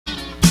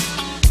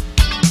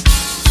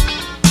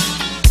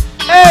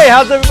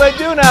how's everybody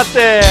doing out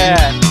there?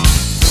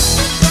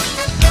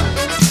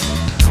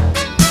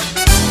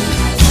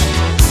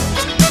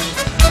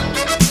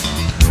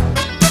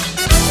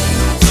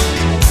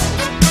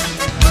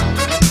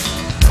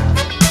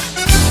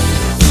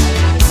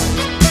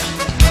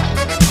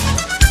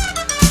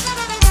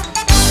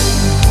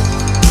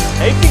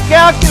 AP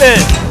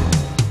Calculus.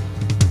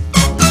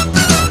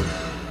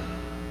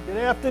 Good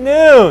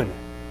afternoon.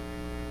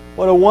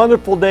 What a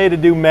wonderful day to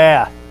do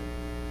math.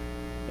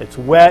 It's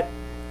wet,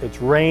 it's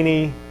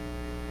rainy,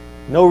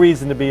 no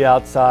reason to be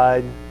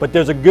outside, but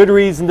there's a good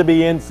reason to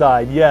be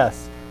inside.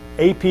 Yes,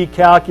 AP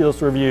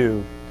Calculus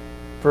review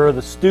for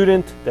the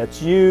student,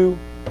 that's you,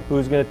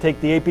 who's going to take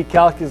the AP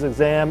Calculus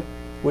exam,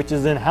 which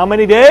is in how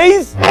many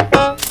days?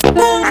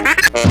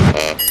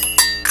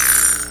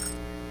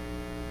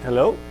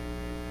 Hello?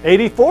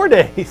 84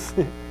 days.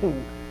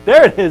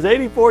 There it is,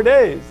 84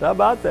 days. How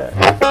about that?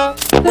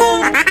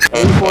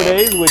 84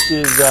 days, which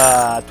is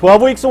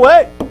 12 weeks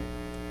away.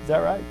 Is that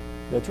right?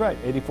 That's right.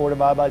 84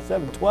 divided by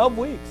 7. 12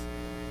 weeks.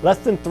 Less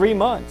than 3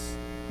 months.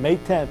 May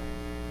 10th.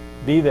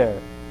 Be there.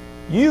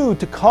 You,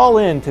 to call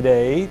in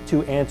today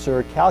to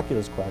answer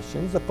calculus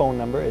questions, the phone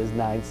number is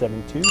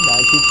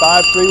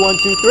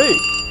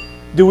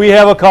 972-925-3123. Do we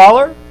have a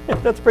caller?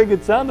 That's a pretty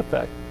good sound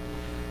effect.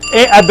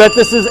 I bet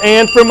this is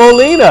Ann from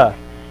Molina.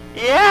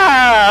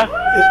 Yeah.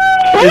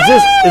 Is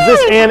this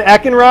Ann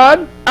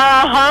Eckenrod?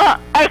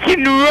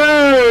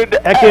 Eckenrud.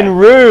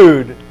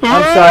 Eckenrud.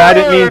 I'm sorry, I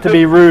didn't mean to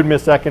be rude,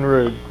 Miss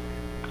Eckenrud.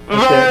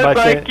 Okay,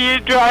 like you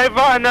drive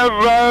on a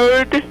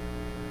road.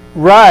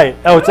 Right.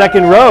 Oh, it's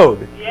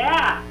Eckenrode.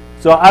 Yeah.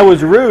 So I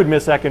was rude,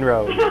 Miss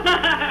Eckenrode.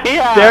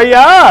 Yeah. There you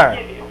are.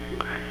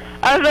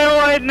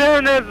 Otherwise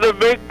known as the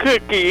big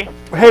cookie.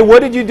 Hey, what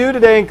did you do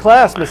today in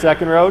class, Miss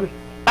Eckenrode?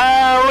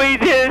 We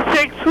did a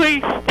 6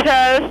 weeks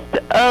test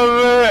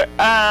over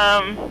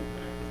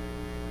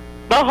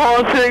the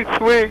whole 6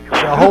 weeks.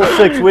 The whole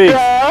 6 weeks.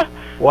 Yeah.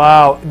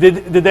 Wow.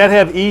 Did that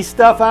have E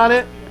stuff on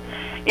it?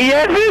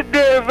 Yes, it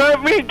did.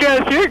 Let me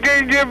guess. You're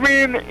going to give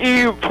me an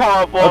E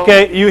problem.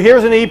 Okay,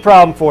 here's an E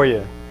problem for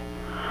you.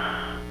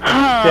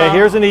 Okay,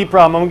 here's an E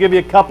problem. I'm going to give you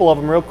a couple of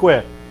them real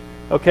quick.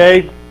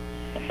 Okay?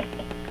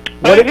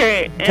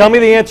 Tell me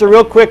the answer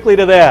real quickly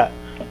to that.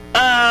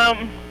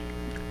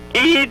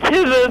 E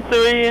to the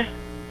 3.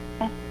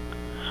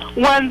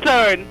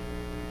 1/3.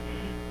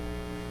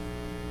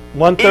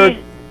 1/3.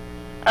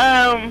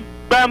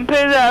 Bump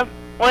it up.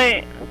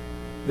 Wait.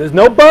 There's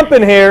no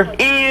bumping here.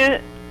 E.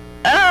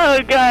 Oh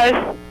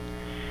gosh.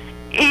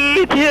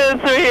 E to the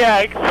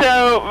 3x.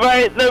 So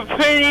write the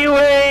pretty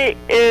way.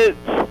 It's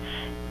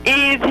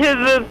E to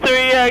the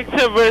 3x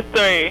over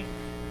 3.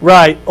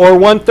 Right, or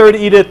 1/3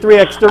 E to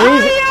 3x. The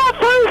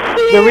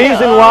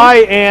reason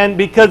why, and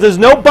because there's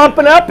no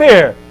bumping up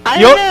here.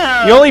 You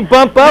only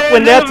bump up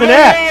when that's an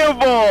X.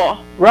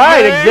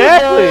 Right,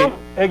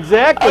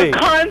 exactly. A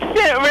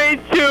constant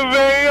ratio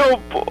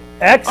variable.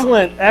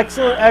 Excellent.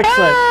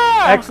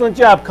 Excellent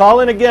job. Call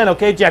in again,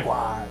 okay,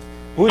 Jaguars.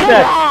 Who's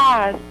next?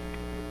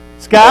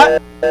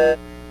 Scott?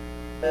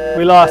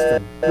 We lost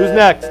him. Who's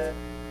next?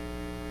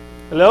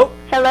 Hello?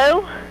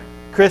 Hello?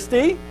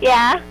 Christy?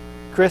 Yeah.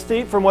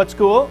 Christy, from what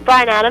school?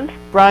 Brian Adams.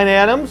 Brian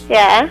Adams?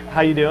 Yeah. How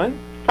you doing?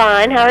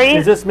 Fine, how are you?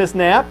 Is this Miss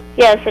Knapp?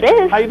 Yes, it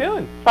is. How you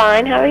doing?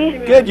 Fine, how are you?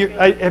 Good.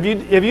 Have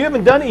you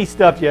haven't done E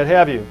stuff yet,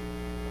 have you?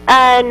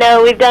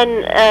 No, we've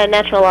done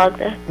natural log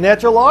though.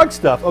 Natural log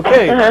stuff.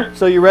 Okay.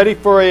 So you ready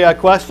for a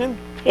question?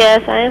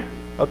 Yes, I am.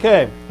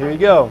 Okay, here you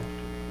go.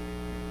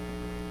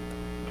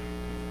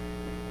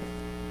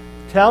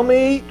 Tell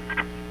me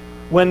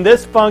when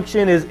this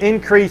function is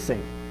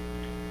increasing.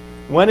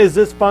 When is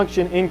this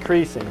function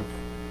increasing?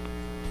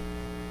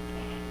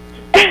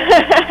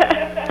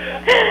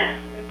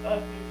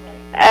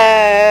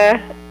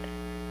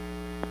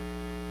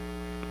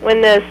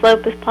 When the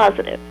slope is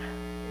positive.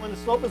 When the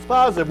slope is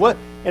positive. What?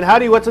 And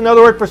what's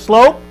another word for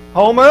slope?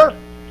 Homer?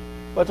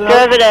 What's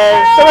another?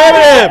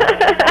 Derivative.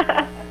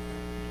 Derivative.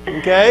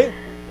 Okay.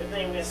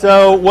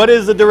 So what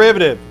is the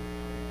derivative?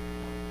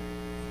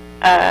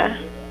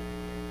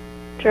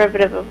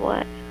 Derivative of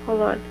what?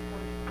 Hold on.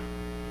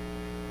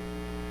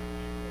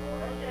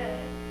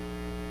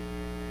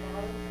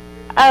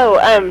 Oh,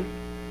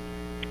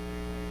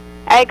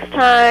 x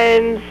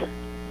times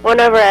 1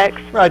 over x.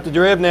 Right, the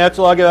derivative of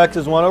natural log of x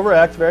is 1 over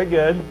x. Very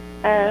good.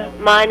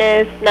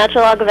 Minus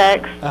natural log of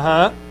x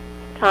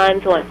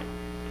times 1.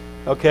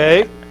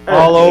 Okay.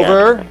 All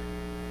over?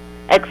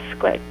 X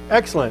squared.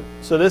 Excellent.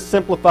 So this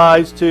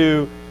simplifies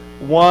to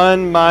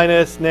 1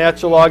 minus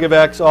natural log of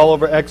x all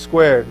over x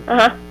squared.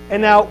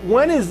 And now,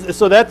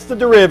 so that's the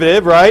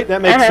derivative, right?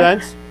 That makes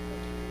sense.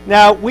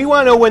 Now, we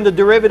want to know when the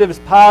derivative is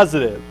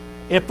positive.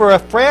 If for a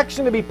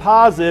fraction to be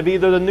positive,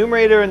 either the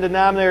numerator and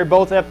denominator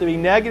both have to be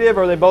negative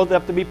or they both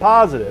have to be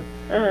positive.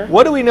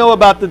 What do we know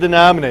about the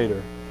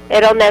denominator?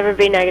 It'll never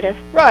be negative.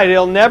 Right,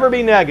 it'll never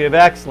be negative.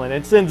 Excellent.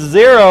 And since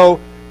 0,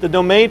 the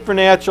domain for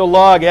natural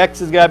log, x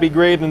has got to be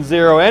greater than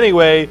 0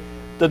 anyway,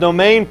 the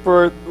domain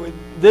for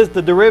this,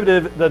 the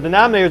derivative, the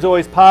denominator is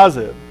always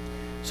positive.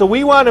 So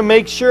we want to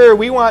make sure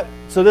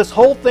so this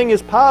whole thing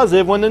is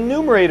positive when the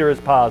numerator is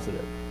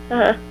positive.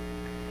 Uh-huh.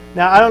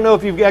 Now, I don't know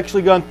if you've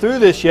actually gone through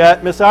this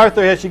yet. Miss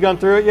Arthur, has she gone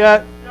through it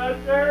yet? No,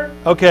 sir.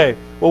 Okay.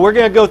 Well, we're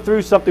going to go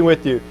through something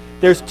with you.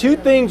 There's two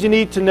things you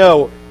need to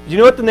know. Do you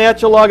know what the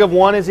natural log of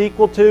 1 is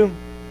equal to?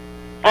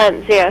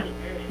 0.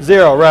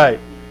 0, right.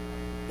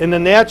 And the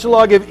natural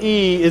log of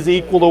e is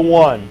equal to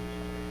 1.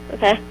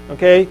 Okay.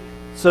 Okay?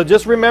 So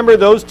just remember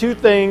those two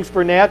things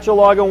for natural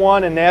log of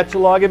 1 and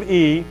natural log of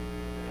e.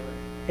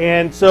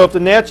 And so if the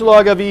natural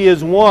log of e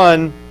is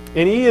 1,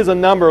 and e is a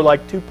number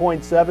like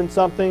 2.7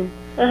 something,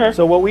 Uh-huh.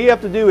 so what we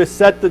have to do is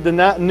set the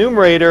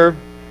numerator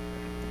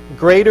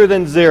greater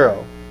than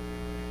 0.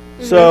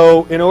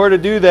 So in order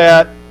to do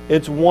that,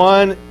 it's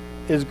 1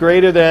 is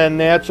greater than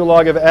natural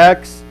log of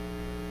x.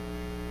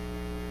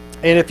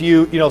 And if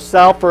you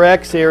solve for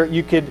x here,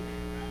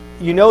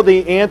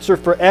 the answer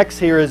for x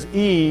here is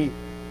e.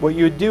 What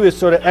you would do is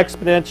sort of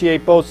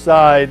exponentiate both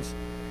sides.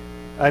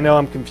 I know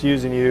I'm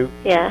confusing you.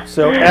 Yeah.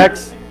 So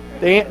x,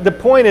 the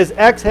point is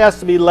x has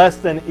to be less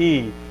than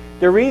e.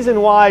 The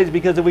reason why is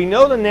because if we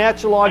know the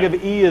natural log of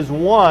e is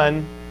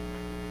 1,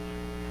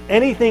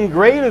 anything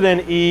greater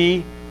than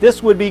e,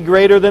 this would be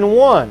greater than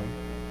 1.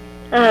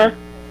 Uh-huh.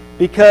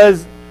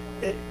 Because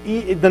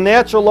the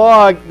natural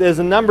log, as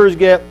the numbers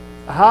get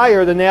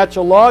higher, the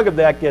natural log of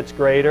that gets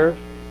greater.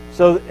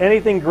 So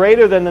anything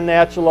greater than the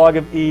natural log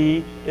of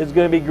e is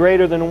going to be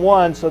greater than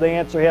 1, so the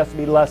answer has to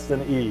be less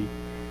than e.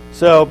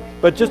 So,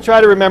 but just try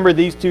to remember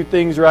these two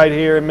things right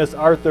here, and Miss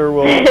Arthur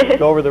will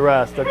go over the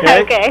rest,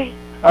 okay? Okay.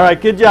 All right,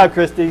 good job,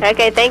 Christy.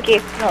 Okay, thank you.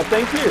 No,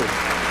 thank you.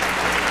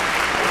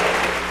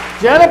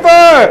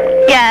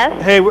 Jennifer!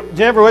 Yes. Hey,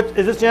 Jennifer,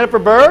 is this Jennifer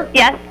Burr?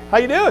 Yes. How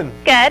you doing?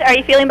 Good. Are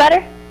you feeling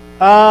better?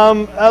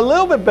 A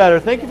little bit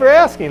better. Thank you for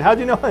asking. How'd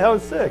you know I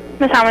was sick?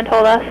 Miss Harmon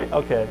told us.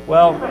 Okay.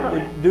 Well,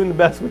 we're doing the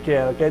best we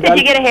can. Okay. Did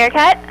you get a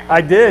haircut?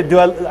 I did.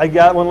 I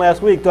got one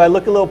last week. Do I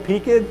look a little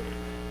peaked?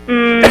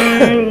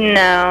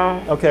 No.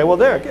 Okay. Well,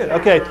 there. Good.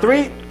 Okay.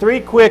 Three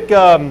quick.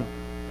 I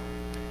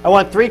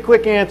want 3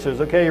 quick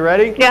answers. Okay. You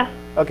ready? Yeah.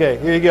 Okay.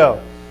 Here you go.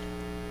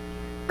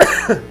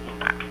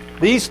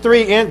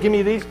 Give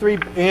me these 3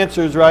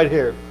 answers right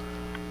here.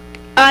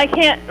 I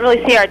can't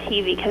really see our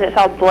TV because it's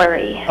all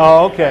blurry.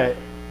 Oh, okay.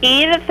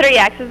 E to the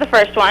 3x is the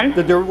first one.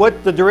 The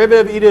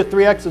derivative of e to the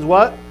 3x is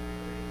what?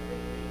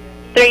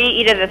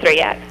 3e to the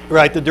 3x.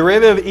 Right. The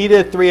derivative of e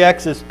to the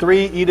 3x is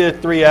 3e to the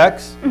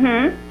 3x.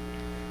 Mm-hmm.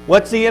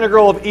 What's the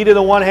integral of e to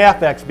the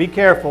 1/2 x? Be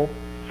careful.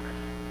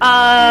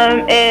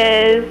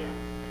 Is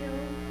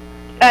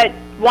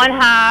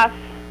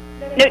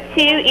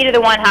 2e to the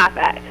 1/2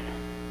 x.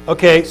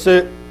 Okay,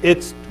 so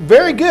it's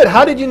very good.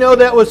 How did you know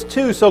that was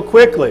 2 so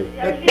quickly?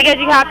 Because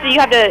you have to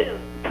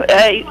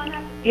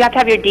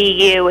have your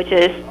du, which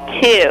is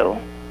 2,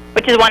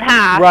 which is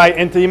 1/2. Right,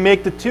 until you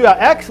make the 2 out.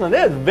 Excellent.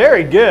 That is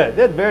very good.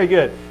 That's very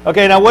good.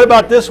 Okay, now what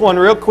about this one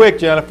real quick,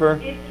 Jennifer?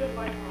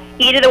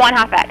 E to the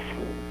 1/2 x.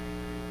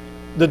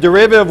 The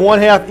derivative of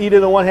 1/2 e to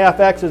the 1/2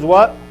 x is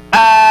what?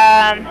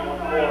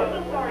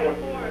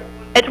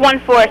 It's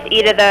 1/4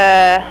 e to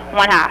the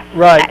 1/2.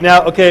 Right. X.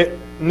 Now, okay,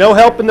 no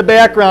help in the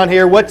background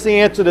here. What's the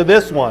answer to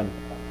this one?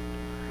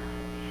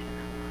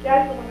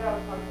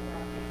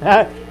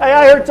 I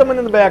heard someone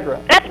in the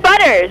background. That's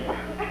Butters.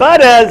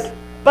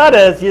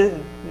 Butters,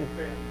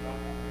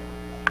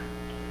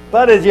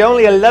 you're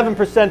only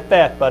 11%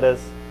 fat, Butters.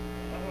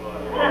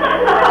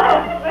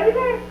 I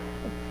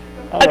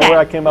don't know where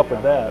I came up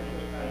with that.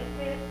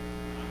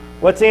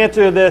 What's the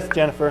answer to this,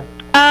 Jennifer?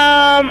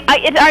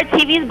 Our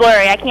TV's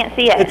blurry. I can't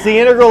see it. It's the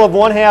integral of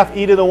 1/2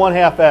 e to the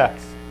 1/2 x.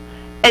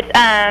 It's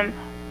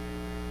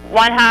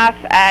 1/2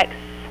 x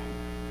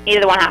e to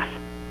the 1/2.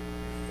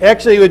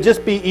 Actually, it would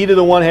just be e to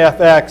the 1/2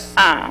 x.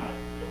 Oh.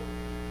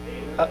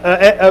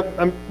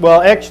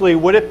 Well, actually,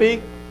 would it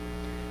be?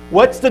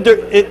 What's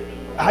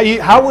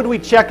how would we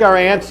check our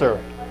answer?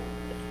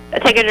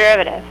 Take a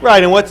derivative.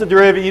 Right, and what's the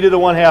derivative of e to the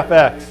 1/2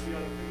 x?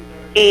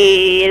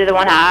 E to the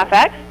 1/2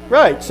 x.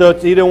 Right, so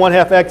it's e to the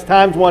 1/2 x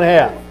times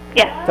 1/2.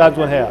 Yes. Times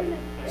 1/2.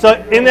 So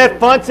in that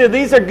fun, so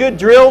these are good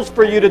drills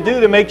for you to do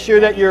to make sure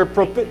that you're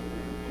proficient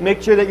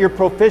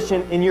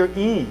in your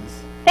e's.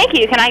 Thank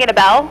you. Can I get a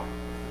bell?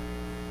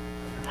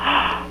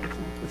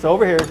 It's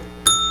over here.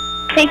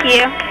 Thank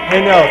you.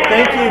 Hey, no,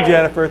 thank you,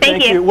 Jennifer.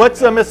 Thank you. What's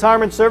Miss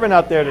Harmon serving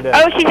out there today?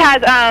 Oh, she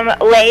has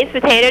Lay's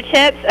potato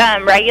chips,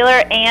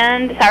 regular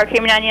and sour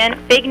cream and onion,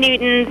 Big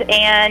Newtons,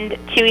 and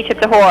chewy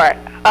chips ahoy.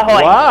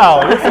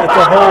 Wow, it's a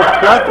whole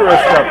plethora of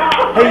stuff.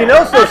 Hey,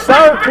 so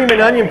sour cream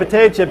and onion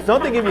potato chips,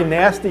 don't they give you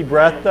nasty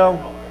breath, though?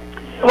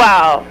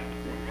 Wow.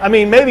 I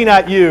mean, maybe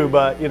not you,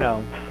 but,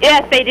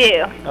 Yes, they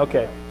do.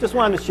 Okay, just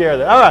wanted to share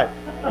that. All right.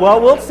 Well,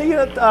 we'll see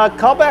you.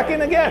 Call back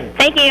in again.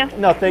 Thank you.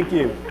 No, thank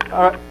you.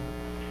 All right.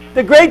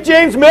 The great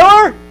James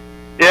Miller?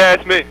 Yeah,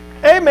 it's me.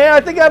 Hey, man,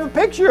 I think I have a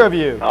picture of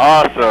you.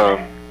 Awesome.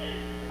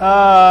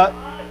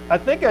 I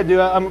think I do.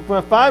 I'm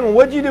going to find one.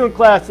 What did you do in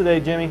class today,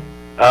 Jimmy?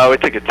 We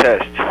took a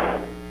test.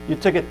 You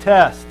took a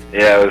test.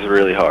 Yeah, it was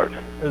really hard.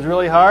 It was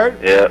really hard?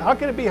 Yeah. How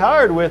can it be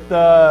hard with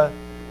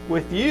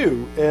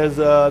you as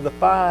the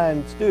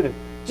fine student?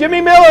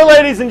 Jimmy Miller,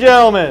 ladies and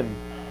gentlemen.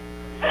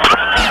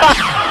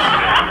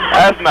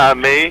 That's not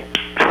me.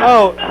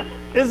 Oh,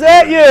 is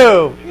that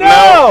you?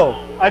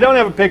 No. I don't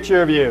have a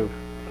picture of you.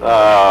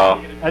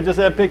 Oh. I just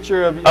have a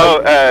picture of you.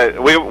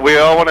 Oh, we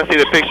all want to see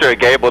the picture of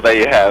Gable that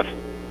you have.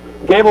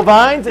 Gable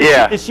Vines?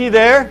 Is she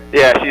there?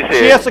 Yeah, she's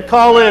here. She has to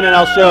call in, and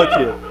I'll show it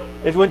to you.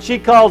 It's when she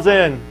calls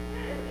in.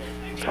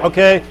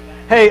 Okay.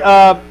 Hey.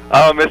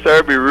 Oh, Miss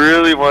Irby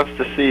really wants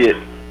to see it.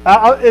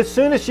 As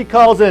soon as she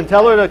calls in,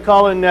 tell her to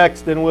call in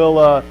next, and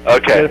we'll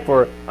get it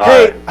for her.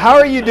 Hey, how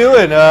are you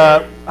doing?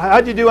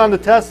 How'd you do on the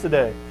test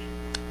today?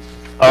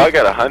 Oh, I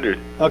got 100.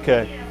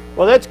 Okay.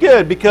 Well, that's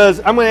good, because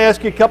I'm going to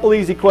ask you a couple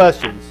easy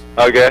questions.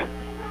 Okay.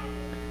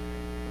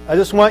 I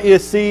just want you to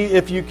see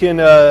if you can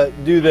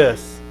do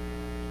this.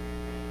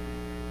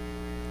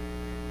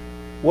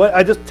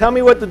 Tell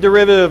me what the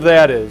derivative of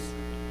that is.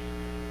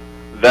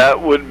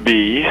 That would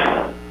be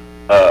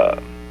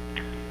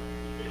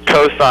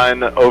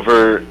cosine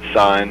over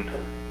sine,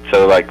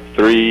 so like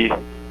 3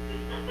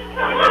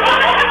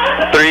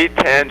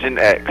 tangent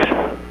x.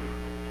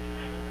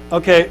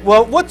 Okay,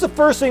 well, what's the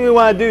first thing we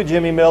want to do,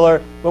 Jimmy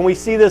Miller, when we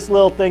see this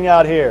little thing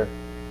out here?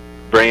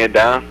 Bring it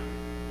down?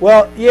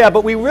 Well, yeah,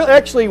 but we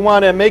actually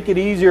want to make it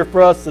easier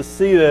for us to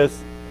see this,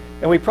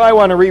 and we probably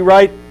want to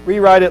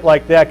rewrite it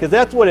like that, because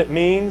that's what it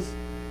means,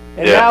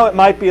 and now it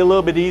might be a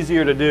little bit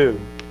easier to do.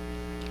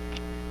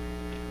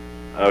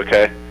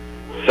 Okay,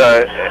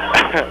 so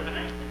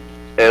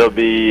it'll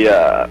be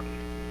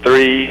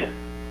 3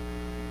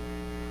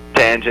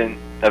 tangent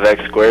of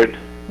x squared.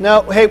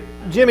 Now, hey,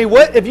 Jimmy,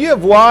 what if you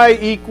have y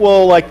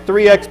equal like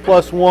 3x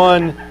plus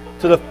 1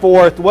 to the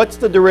 4th, what's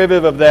the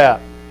derivative of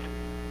that?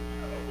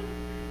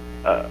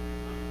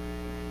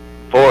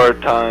 4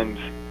 times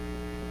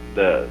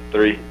the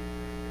 3,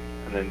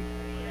 and then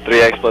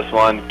 3x plus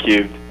 1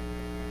 cubed.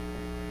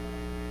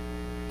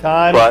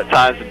 Times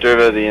the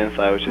derivative of the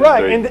inside, which is 3.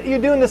 Right, and you're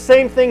doing the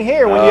same thing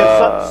here. When you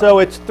have so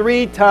it's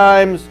 3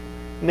 times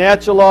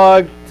natural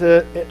log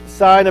to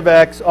sine of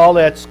x, all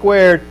that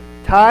squared,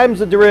 times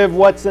the derivative of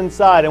what's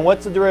inside. And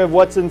what's the derivative of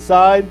what's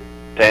inside?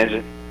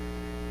 Tangent.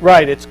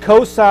 Right, it's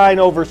cosine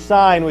over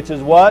sine, which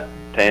is what?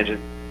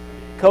 Tangent.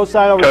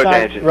 Cosine over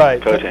cotangent. sine.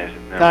 Right.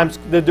 Cotangent. No. Times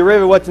the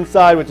derivative of what's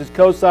inside, which is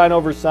cosine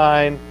over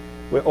sine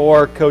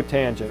or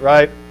cotangent,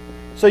 right?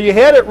 So you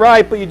had it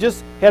right, but you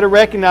just had to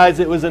recognize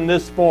it was in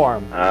this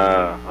form. Okay.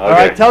 All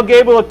right, tell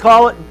Gable to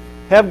call it.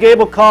 Have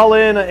Gable call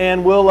in,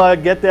 and we'll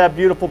get that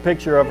beautiful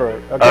picture of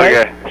her.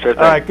 Okay. Okay. Sure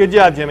thing. All right. Good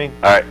job, Jimmy.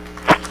 All right.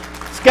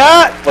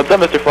 Scott. What's up,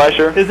 Mr.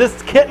 Fleischer? Is this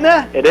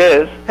Kitna? It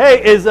is.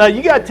 Hey,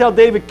 you got to tell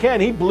David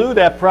Kent he blew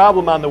that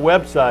problem on the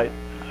website.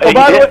 Oh, He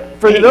by the did. way,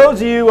 for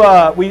those of you,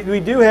 we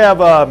do have.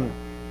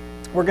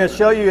 We're going to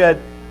show you at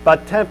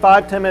about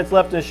 10 minutes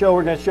left in the show.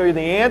 We're going to show you the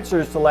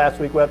answers to last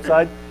week's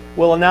website.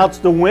 We'll announce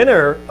the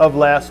winner of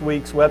last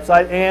week's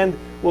website, and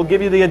we'll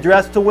give you the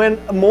address to win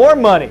more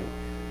money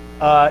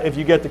if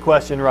you get the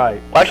question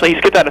right. Well, actually, he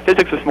skipped out of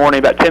physics this morning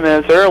about 10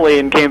 minutes early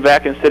and came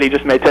back and said he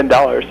just made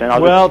 $10.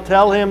 And Well,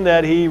 tell him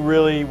that he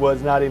really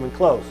was not even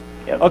close.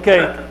 Yep.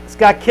 Okay,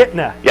 Scott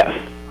Kitna. Yes.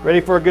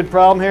 Ready for a good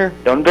problem here?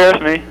 Don't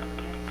embarrass me.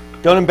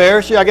 Don't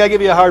embarrass you? I got to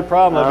give you a hard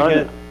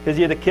problem because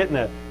you had a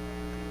Kitna.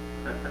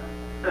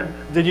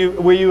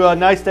 Were you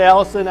nice to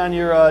Allison on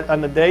your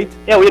on the date?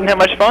 Yeah, we didn't have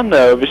much fun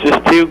though. It was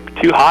just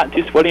too hot,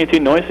 too sweaty, and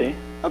too noisy.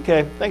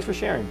 Okay, thanks for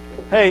sharing.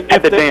 Hey,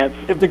 At the dance.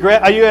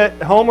 Are you at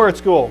home or at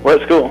school? We're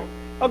at school.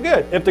 Oh,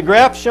 good. If the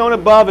graph shown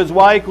above is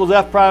y equals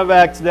f prime of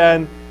x,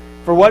 then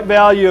for what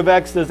value of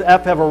x does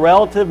f have a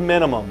relative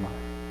minimum?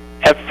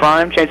 F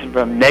prime changes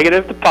from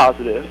negative to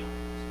positive.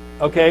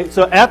 Okay,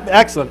 so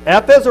excellent.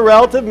 F has a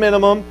relative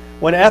minimum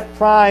when f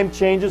prime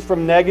changes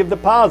from negative to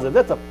positive.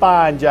 That's a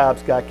fine job,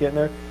 Scott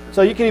Kittner.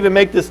 So you can even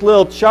make this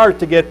little chart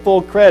to get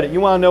full credit. You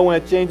want to know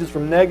when it changes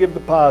from negative to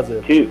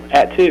positive. 2,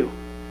 at 2.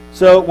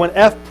 So when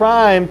f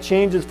prime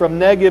changes from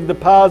negative to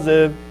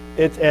positive,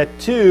 it's at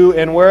 2,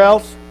 and where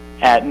else?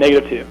 At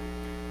negative 2.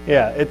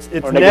 Yeah, it's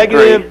Or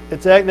negative.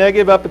 It's at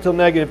negative up until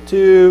negative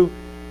 2,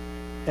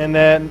 and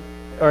then,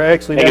 or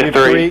actually negative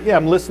 3. Yeah,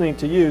 I'm listening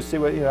to you. See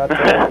what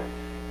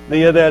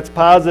that's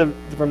positive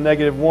from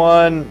negative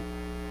 1,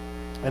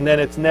 and then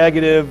it's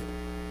negative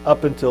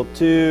up until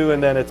 2,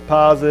 and then it's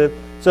positive.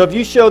 So if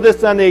you show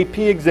this on the AP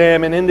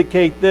exam and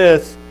indicate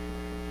this,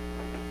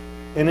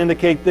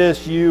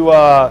 you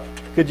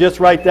could just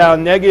write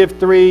down negative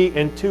 3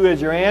 and 2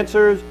 as your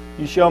answers.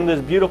 You show them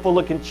this beautiful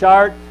looking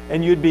chart,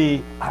 and you'd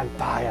be on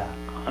fire.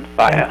 On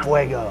fire. En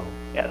fuego.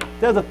 Yes.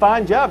 That was a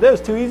fine job. That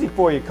was too easy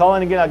for you. Call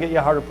in again. I'll get you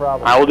a harder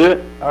problem. I will do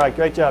it. All right.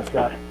 Great job,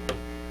 Scott.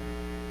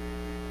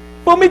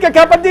 Bumika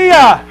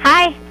Capadilla.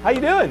 Hi. How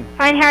you doing?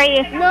 Fine, how are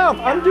you? No,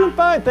 I'm doing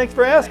fine. Thanks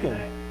for asking.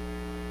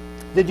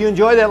 Did you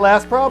enjoy that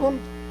last problem?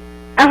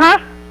 Uh-huh.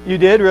 You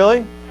did,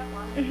 really?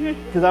 Mm-hmm.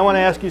 Because I want to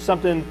ask you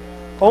something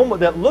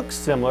that looks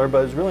similar,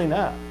 but is really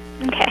not.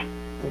 Okay.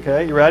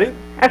 Okay, you ready?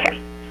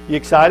 Okay. You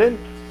excited?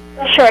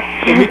 Sure.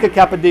 Bumika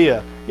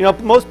Capadilla. You know,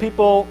 most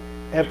people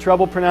have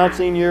trouble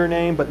pronouncing your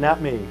name, but not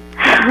me.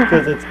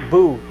 Because it's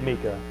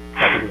Bumika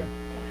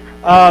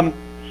Capadilla.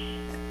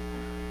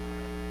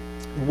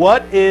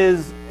 what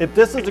is, if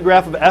this is the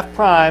graph of f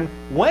prime,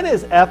 when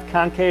is f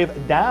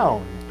concave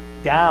down?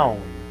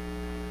 Down.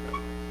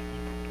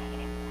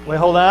 Wait,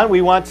 hold on.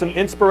 We want some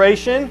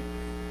inspiration.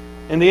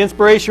 And the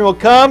inspiration will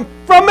come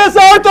from Miss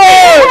Arthur!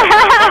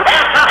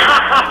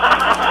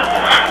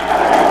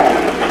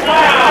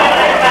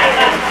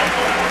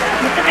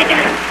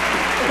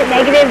 Is it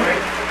negative?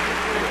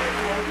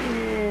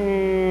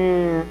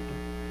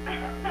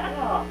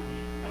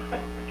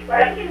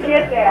 Where did you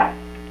get that?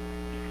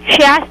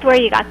 She asked where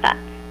you got that.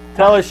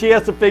 Tell her she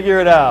has to figure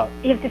it out.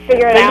 You have to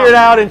figure it out. Figure it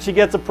out and she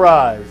gets a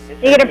prize. You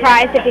get a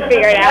prize if you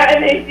figure it out.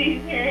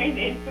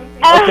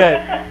 Okay.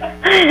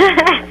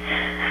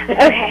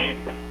 Okay.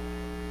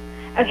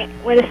 Okay,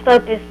 when the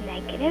slope is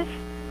negative.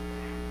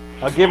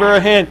 I'll give her a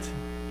hint.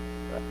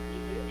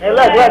 Hey,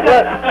 look. Okay.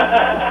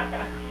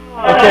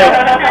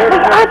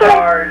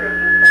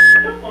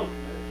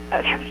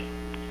 Okay.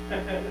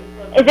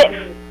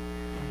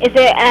 Is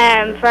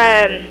it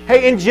from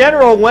Hey, in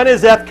general, when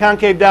is f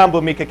concave down,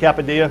 Bhumika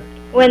Kapadia?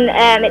 when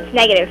it's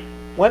negative?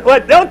 When,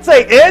 what? Don't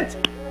say it!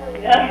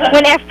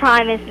 When f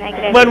prime is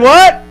negative. When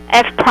what?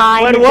 F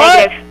prime When is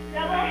what? negative.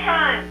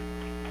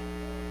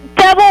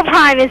 Double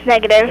prime is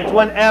negative. It's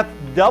when f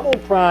double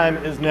prime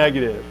is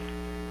negative.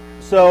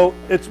 So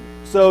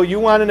you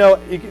want to know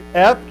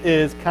f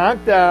is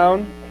conc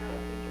down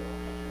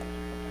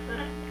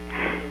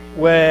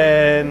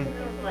when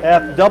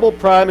f double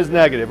prime is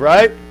negative,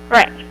 right?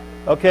 Right.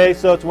 Okay,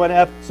 so it's when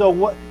f. So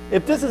what?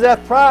 If this is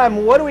f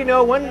prime, what do we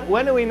know?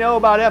 When do we know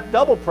about f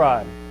double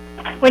prime?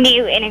 When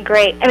you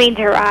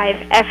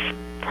derive f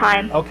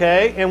prime.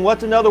 Okay, and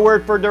what's another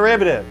word for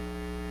derivative?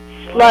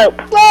 Slope.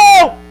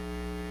 Slope.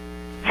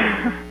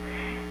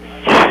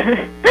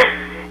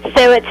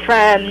 So it's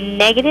from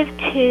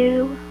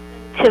 -2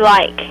 to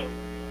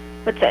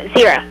what's that?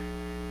 0.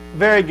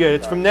 Very good.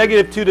 It's from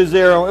 -2 to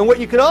 0. And what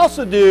you could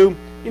also do,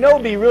 it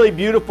would be really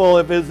beautiful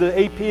if it's an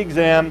AP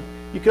exam.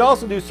 You could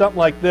also do something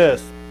like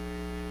this.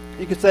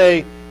 You could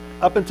say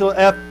up until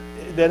f,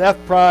 then f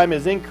prime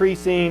is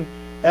increasing,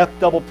 f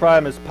double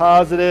prime is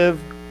positive,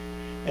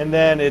 and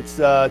then it's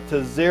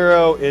to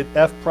 0,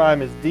 f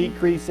prime is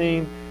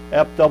decreasing,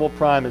 f double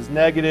prime is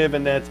negative,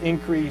 and then it's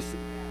increasing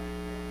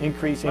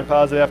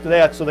positive after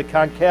that. So the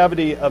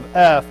concavity of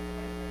f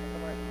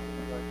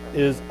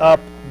is up,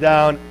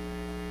 down,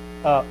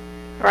 up.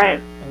 Right.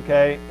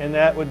 Okay, and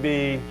that would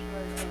be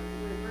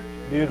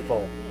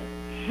beautiful.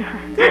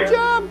 Good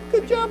job,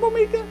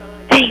 Omika.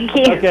 Thank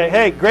you. Okay,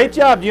 hey, great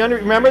job. Do you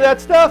remember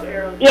that stuff?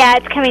 Yeah,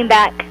 it's coming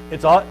back.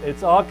 It's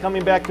all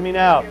coming back to me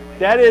now.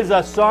 That is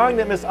a song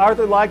that Miss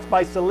Arthur likes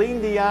by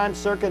Celine Dion,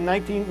 circa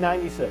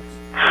 1996.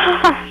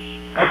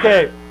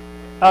 Okay,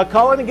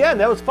 call in again.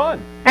 That was fun.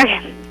 Okay.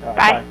 All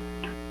right, Bye.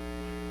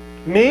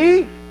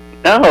 Me?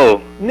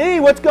 No, Nee,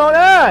 what's going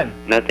on?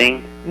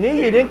 nothing.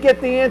 Nee, you didn't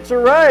get the answer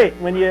right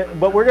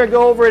but we're gonna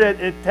go over it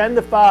at 10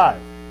 to 5.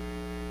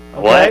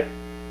 Okay? What?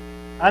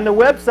 On the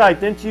website,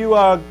 didn't you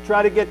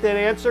try to get that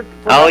answer?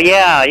 Oh,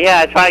 yeah,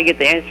 I tried to get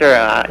the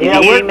answer.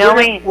 Did you email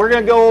me? We're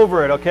gonna go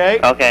over it, okay?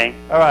 Okay.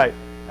 All right.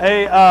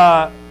 Hey,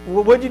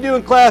 what'd you do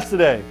in class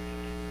today?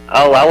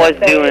 Oh, I was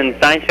doing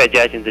science fair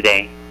judging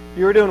today.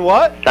 You were doing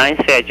what? Science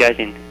fair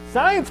judging.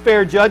 Science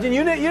fair judging.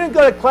 You didn't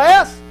go to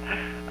class?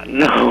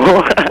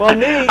 No. Well,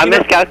 Nee, I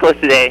missed calculus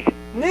today.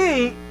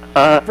 Nee,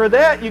 for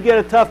that you get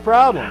a tough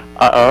problem.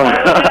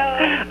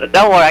 Uh-oh.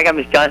 Don't worry, I got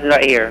Miss Johnson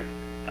right here.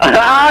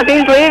 Oh,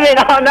 she's leaving.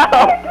 Oh, no.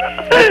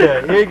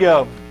 Okay, here you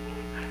go.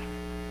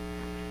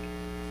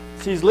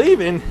 She's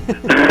leaving.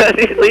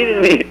 She's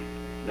leaving me.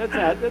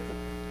 That's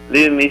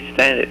Leaving me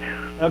stranded.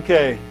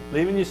 okay,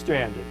 leaving you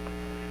stranded.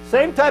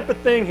 Same type of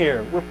thing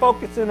here. We're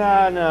focusing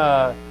on,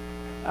 I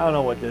don't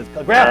know what this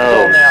is,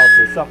 graphical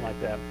analysis, something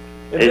like that.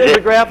 If Is there's a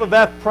it- graph of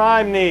f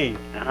prime need,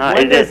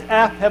 when is does it-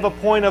 f have a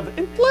point of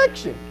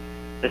inflection?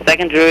 The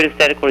second derivative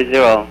set equal to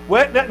 0.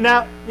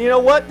 Now, you know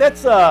what?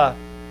 That's a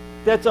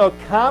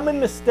common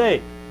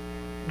mistake.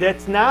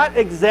 That's not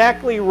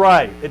exactly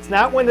right. It's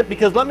not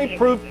because let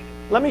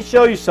me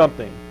show you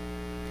something.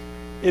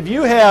 If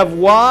you have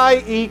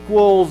y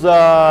equals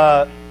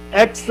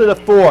x to the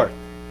 4th,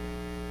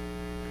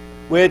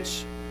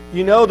 which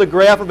the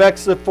graph of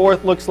x to the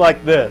 4th looks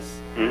like this.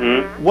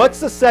 Mm-hmm. What's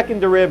the second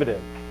derivative?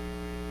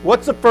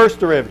 What's the first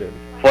derivative?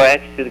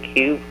 4x to the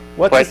cube.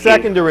 What's the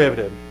second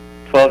derivative?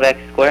 12x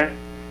squared.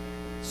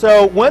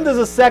 So when does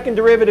the second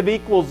derivative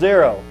equal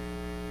 0?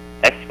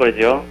 X equal to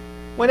 0.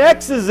 When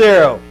x is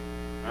 0.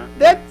 Huh?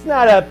 That's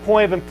not a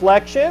point of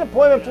inflection. A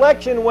point of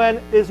inflection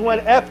is when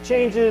f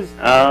changes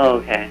Oh,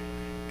 okay.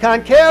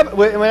 concavity,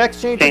 when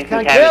x changes Change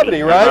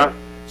concavity, right? Uh-huh.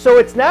 So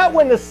it's not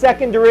when the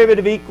second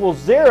derivative equals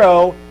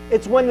 0,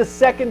 it's when the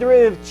second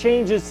derivative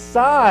changes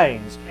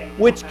signs,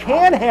 which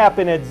can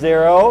happen at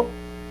 0.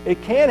 It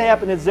can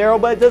happen at 0,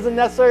 but it doesn't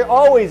necessarily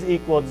always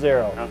equal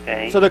 0.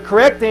 Okay. So the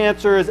correct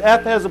answer is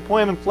f has a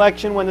point of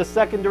inflection when the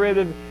second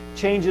derivative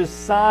changes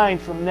sign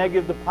from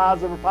negative to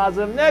positive or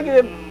positive to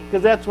negative,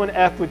 because that's when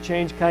f would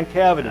change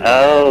concavity.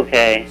 Oh,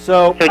 okay.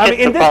 So just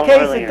in the this problem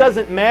case, earlier. it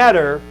doesn't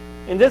matter.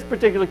 In this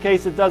particular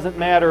case, it doesn't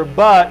matter,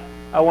 but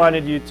I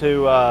wanted you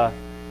to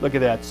Look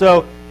at that.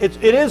 So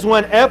it is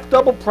when f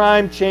double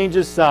prime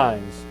changes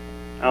signs.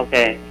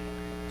 Okay.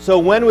 So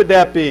when would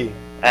that be?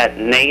 At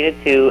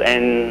 -2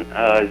 and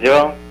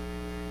 0?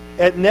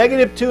 At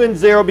 -2 and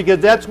 0, because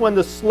that's when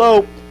the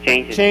slope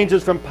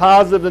changes from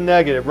positive to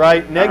negative,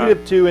 right?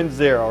 -2 and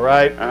 0,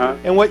 right?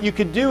 And what you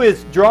could do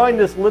is, drawing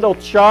this little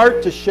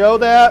chart to show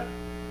that,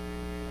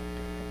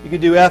 you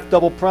could do f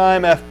double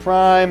prime, f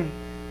prime,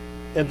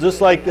 and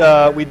just like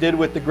we did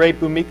with the great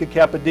Bhumika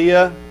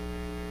Kapadia,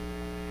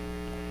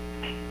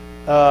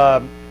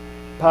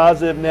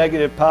 positive,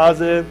 negative,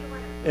 positive,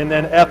 and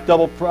then f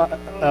double prime,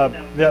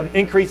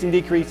 increasing,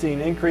 decreasing,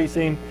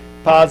 increasing,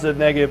 positive,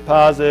 negative,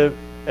 positive,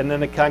 and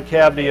then the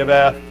concavity of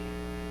f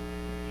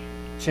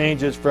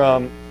changes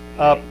from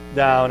up,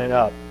 down, and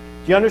up.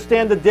 Do you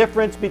understand the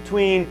difference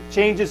between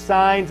changes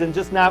signs and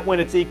just not when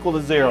it's equal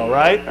to 0,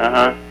 right?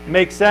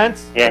 Makes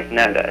sense? Yes,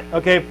 now it does.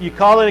 Okay, if you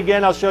call it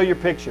again, I'll show your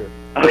picture.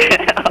 Okay.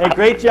 Hey,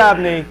 great job,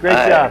 Nee.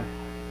 Great job.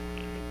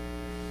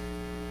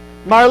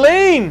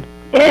 Marlene!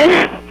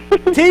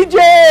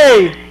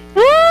 TJ!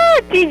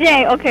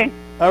 TJ, okay.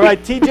 All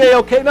right, TJ,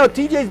 okay. No,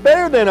 TJ's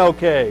better than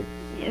okay.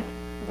 Yes.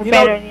 You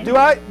know, do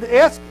I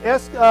ask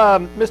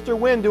Mr.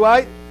 Wynn? Do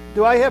I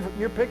have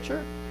your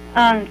picture?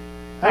 I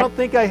don't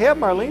think I have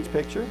Marlene's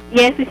picture.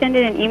 Yes, we sent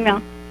it an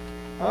email.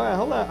 All right,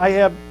 hold on. I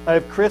have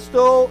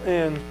Crystal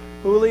and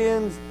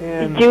Julian's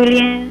and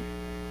Julian.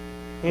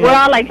 and We're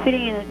all like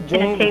sitting in a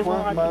James, table.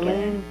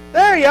 Marlene.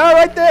 There you are,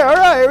 right there. All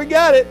right, here we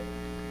got it.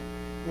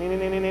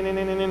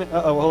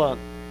 Uh-oh, hold on.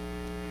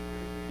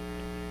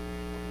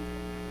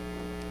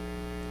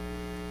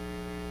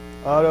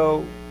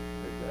 Auto,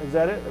 is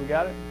that it? We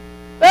got it?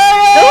 There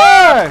you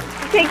are!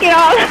 Take it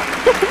off.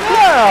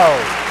 No!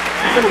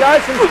 Some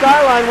guys from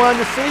Skyline wanted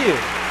to see you.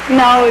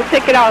 No,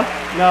 take it off.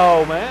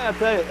 No, man, I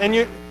tell you.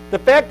 And the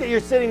fact that you're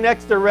sitting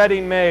next to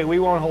Redding May, we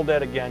won't hold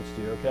that against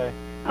you, okay?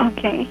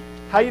 Okay.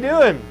 How you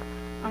doing?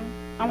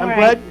 I'm all right.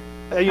 Glad.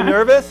 Are you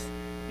nervous?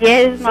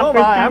 Yes, so am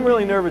I. I'm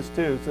really nervous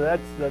too. So that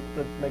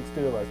makes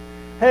two of us.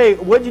 Hey,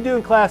 what'd you do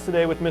in class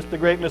today with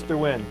Great Mr.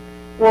 Wynn?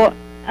 Well,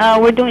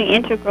 we're doing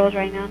integrals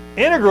right now.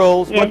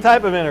 Integrals? Yes. What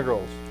type of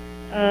integrals?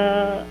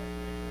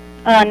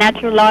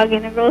 Natural log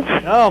integrals.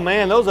 Oh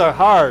man, those are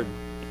hard.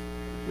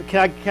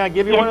 Can I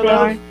give you one of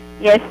those?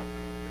 Yes.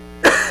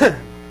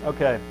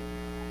 Okay.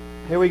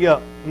 Here we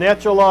go.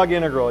 Natural log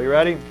integral. You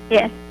ready?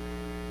 Yes.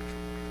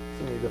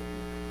 I need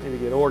to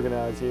get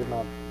organized here.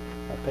 My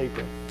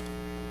paper.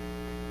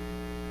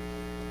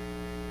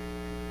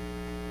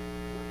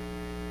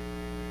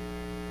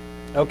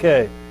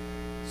 Okay.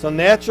 So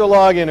natural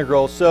log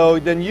integral. So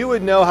then you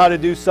would know how to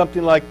do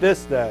something like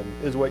this then,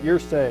 is what you're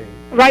saying.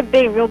 Right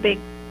big, real big.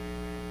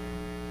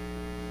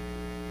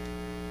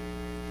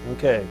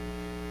 Okay.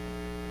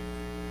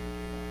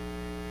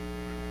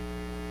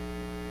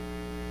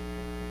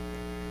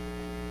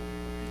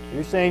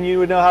 You're saying you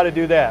would know how to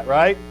do that,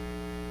 right?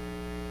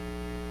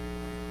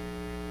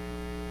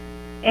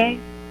 A.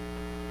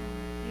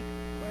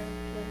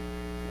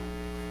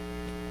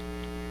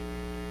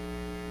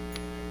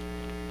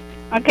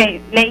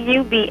 Okay, let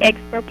u be x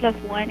squared plus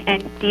 1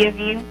 and d of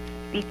u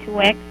be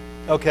 2x.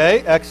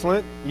 Okay,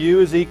 excellent.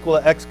 U is equal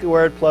to x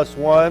squared plus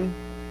 1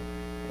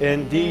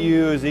 and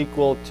du is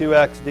equal to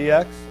 2x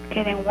dx.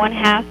 Okay, then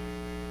 1/2.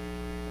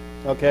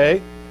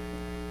 Okay.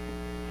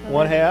 So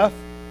 1/2.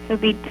 So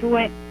be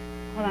 2x,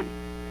 hold on.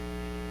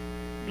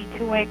 Be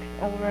 2x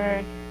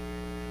over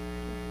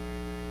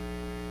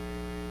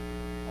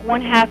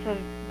 1/2 of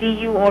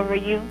du over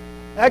u.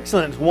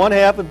 Excellent. It's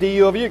 1/2 of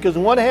du over u, because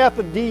 1/2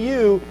 of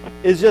du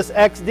is just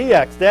x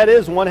dx. That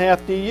is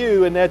 1/2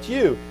 du, and that's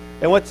u.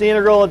 And what's the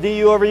integral of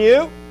du over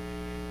u?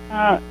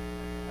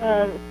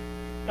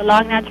 The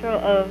log natural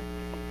of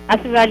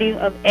absolute value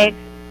of x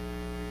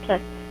plus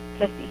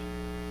c.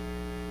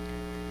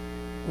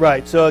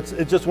 Right. So it's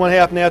just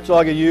 1/2 natural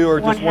log of u,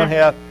 or just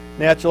 1/2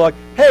 natural log.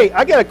 Hey,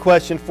 I got a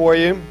question for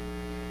you.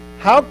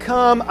 How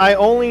come I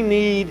only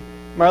need,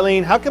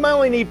 Marlene? How come I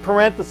only need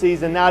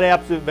parentheses and not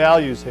absolute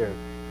values here?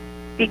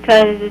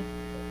 Because it's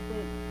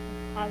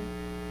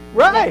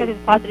right. Because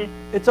it's positive.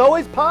 It's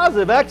always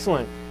positive.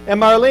 Excellent. And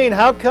Marlene,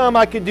 how come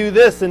I could do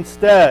this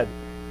instead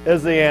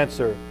as the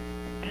answer?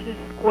 Because it's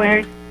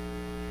squared.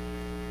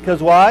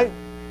 Because why?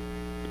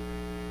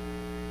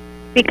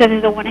 Because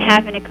it's a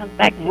 1/2 and it comes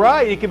back to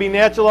right. It could be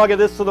natural log of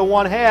this to the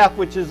 1/2,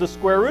 which is the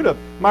square root of.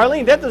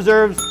 Marlene, that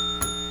deserves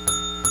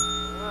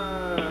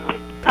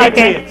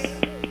Patriots. Okay.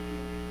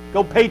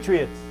 Go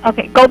Patriots.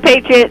 Okay, go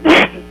Patriots.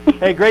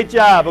 Hey, great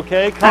job,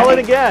 okay? Call it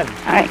again.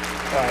 All right.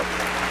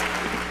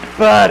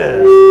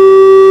 Butters.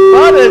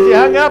 Butters, you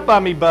hung up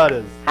on me,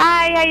 Butters.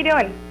 Hi, how you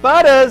doing?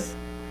 Butters.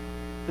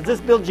 Is this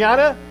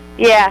Biljana?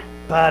 Yeah.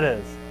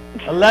 Butters.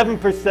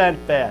 11%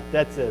 fat.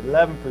 That's it,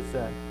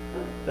 11%.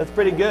 That's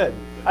pretty good.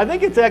 I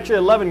think it's actually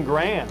 11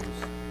 grams.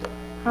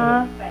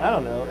 Huh? I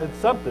don't know. It's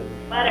something.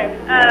 Butter.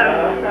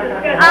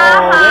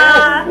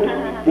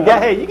 You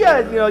got, hey, you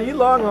guys, you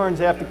Longhorns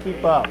have to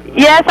keep up.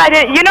 Yes, I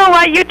did. You know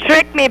what? You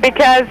tricked me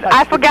because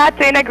I forgot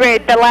to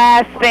integrate the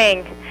last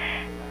thing.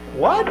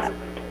 What?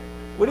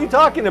 What are you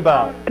talking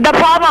about? The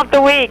problem of the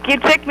week. You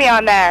tricked me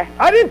on there.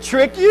 I didn't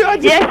trick you.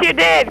 Yes, you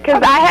did,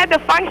 because I had the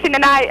function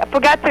and I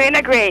forgot to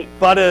integrate.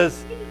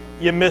 Butters,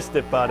 you missed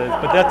it, Butters,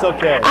 but that's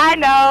okay. I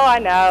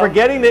know.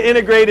 Forgetting to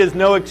integrate is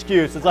no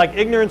excuse. It's like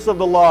ignorance of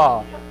the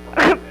law.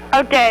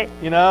 Okay.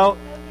 You know?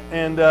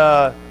 And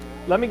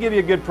let me give you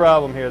a good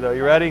problem here, though.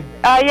 You ready?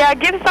 Yeah,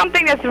 give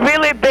something that's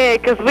really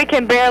big, because we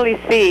can barely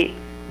see.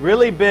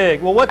 Really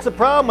big. Well, what's the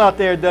problem out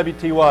there,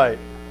 W.T. White?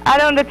 I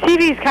don't know, the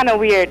TV's kind of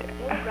weird.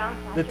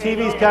 The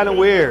TV's kind of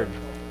weird.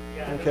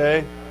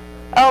 Okay?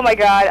 Oh my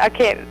God, I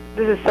can't.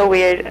 This is so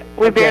weird.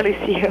 We barely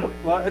see you.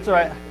 Well, it's all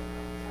right.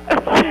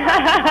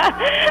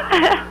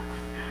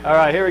 All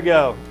right, here we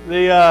go.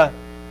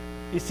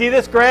 You see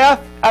this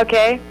graph?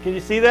 Okay. Can you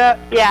see that?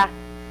 Yeah.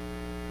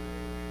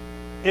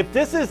 If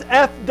this is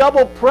f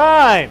double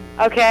prime,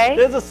 Okay.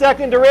 there's a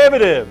second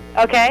derivative.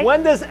 Okay.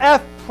 When does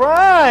f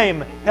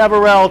prime have a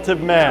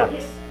relative mass?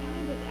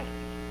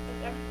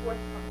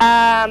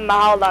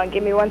 Hold on,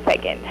 give me 1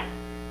 second.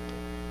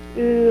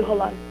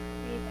 Hold on.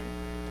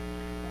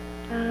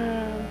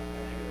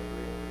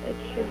 It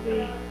should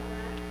be.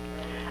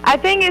 I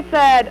think it's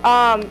at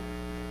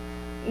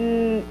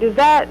is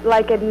that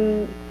like a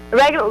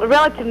regular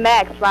relative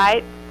max,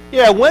 right?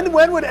 Yeah. When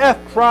would f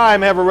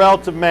prime have a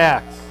relative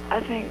max? I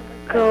think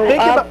go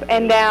Think up about-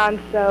 and down.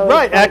 So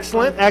Right.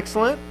 Excellent.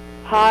 Excellent.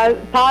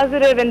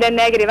 Positive and then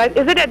negative.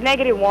 Is it at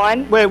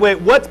 -1?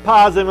 Wait. What's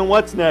positive and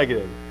what's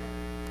negative?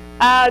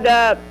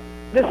 The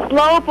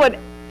slope would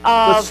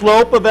The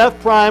slope of f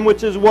prime,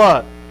 which is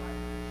what?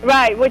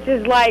 right, which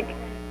is like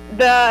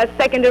the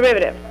second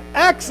derivative.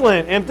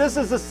 Excellent. And if this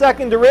is the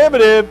second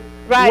derivative,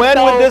 Right, when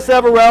so- would this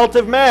have a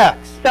relative max?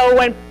 So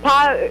when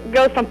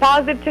goes from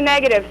positive to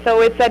negative, so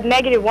it's at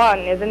 -1,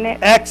 isn't it?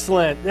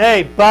 Excellent.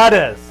 Hey,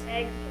 Butters.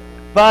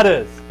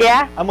 Butters.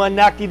 Yeah. I'm gonna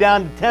knock you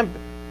down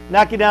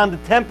to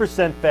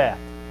 10% fat.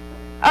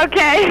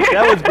 Okay.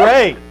 That was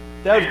great.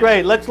 That was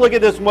great. Let's look at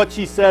this and what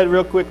she said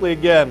real quickly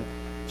again.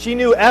 She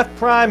knew f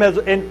prime has,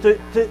 and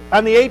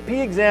on the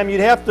AP exam,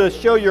 you'd have to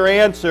show your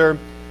answer,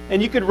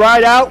 and you could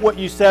write out what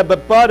you said,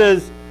 but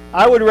Butters,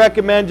 I would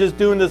recommend just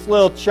doing this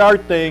little chart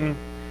thing,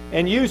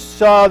 and you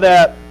saw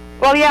that.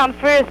 Well, yeah, on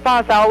free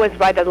response, I always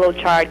write that little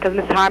chart because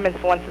Ms. Harmon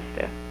wants us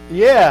to.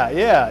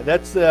 Yeah,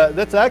 that's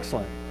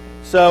excellent.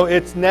 So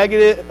it's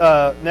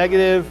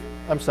negative,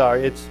 I'm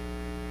sorry, it's...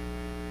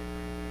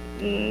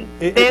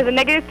 There's a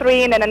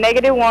 -3 and then a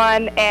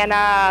 -1 and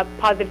a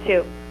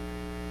 +2.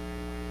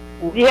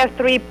 You have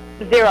 3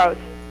 zeros.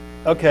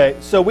 Okay,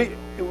 so we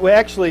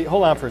actually,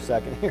 hold on for a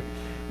second here.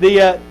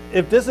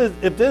 If this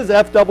is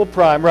f double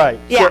prime, right?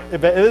 Yeah. So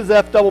if it is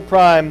f double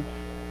prime,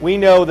 we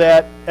know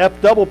that f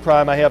double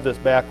prime. I have this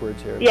backwards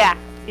here. Yeah,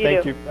 you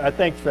Thank do. you.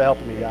 Thanks for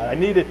helping me out.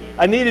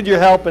 I needed your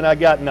help, and I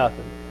got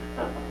nothing.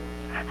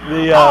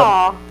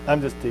 Aw.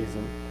 I'm just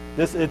teasing.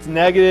 It's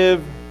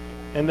negative,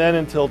 and then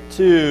until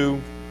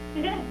 2.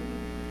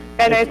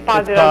 And it's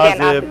positive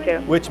again after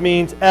 2. which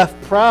means f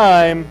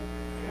prime.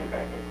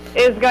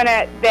 Is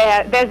gonna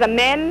there's a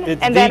min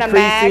It's and then a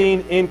max.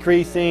 decreasing,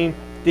 increasing,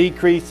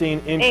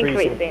 decreasing, increasing.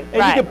 Increasing, And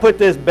right. you can put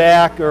this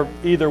back or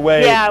either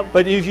way. Yeah.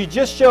 But if you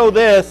just show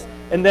this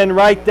and then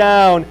write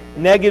down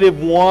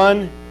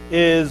 -1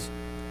 is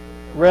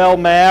rel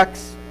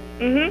max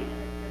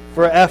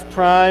for f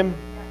prime.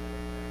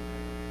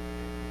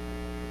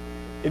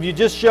 If you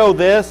just show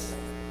this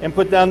and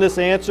put down this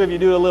answer, if you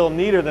do it a little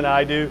neater than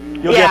I do,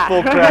 you'll Yeah. get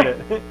full credit.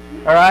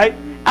 All right?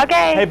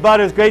 Okay. Hey,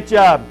 Butters, great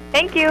job.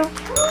 Thank you.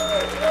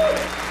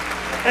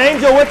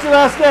 Angel, what's your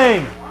last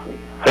name?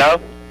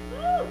 Hello?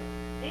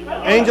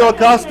 Angel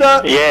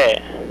Acosta? Yeah.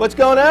 What's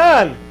going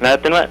on?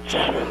 Nothing much.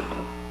 There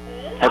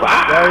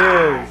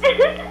he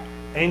is.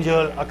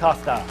 Angel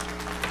Acosta.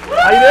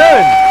 How you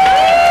doing?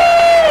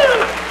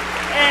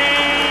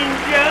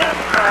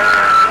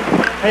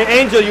 Hey,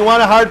 Angel, you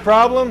want a hard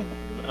problem?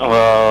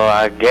 Well,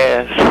 I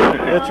guess.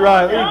 That's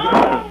right.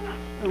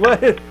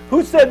 What,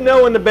 who said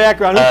no in the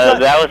background? That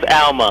was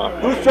Alma.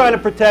 Who's trying to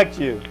protect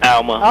you?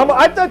 Alma. Alma,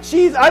 I thought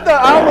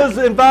Alma's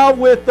involved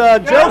with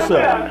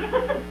Joseph.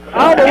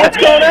 Alma, what's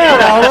going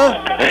on,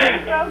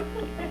 Alma?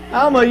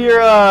 Alma,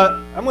 you're,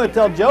 I'm going to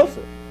tell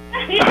Joseph.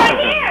 He's right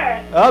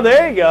here. Oh,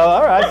 there you go.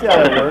 All right, I see how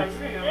that works.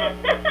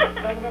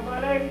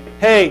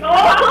 Hey,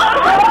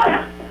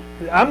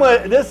 I'm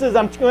going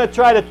to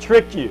try to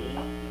trick you,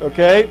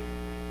 okay?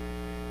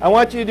 I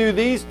want you to do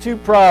these 2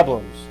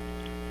 problems.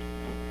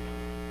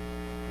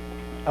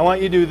 I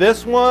want you to do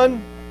this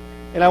one,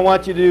 and I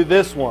want you to do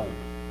this one.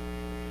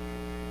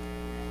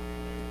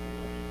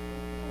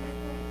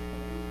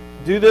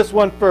 Do this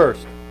one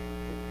first.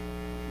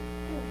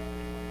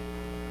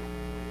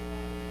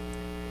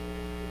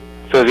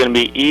 So it's going to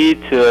be e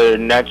to the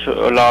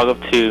natural log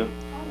of 2.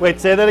 Wait,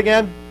 say that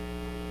again?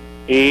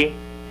 E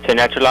to the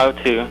natural log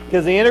of 2.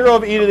 Because the integral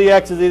of e to the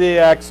x is e to the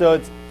x, so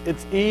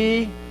it's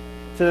e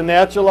to the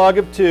natural log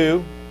of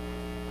 2.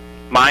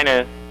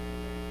 Minus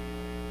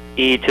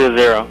e to the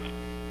 0.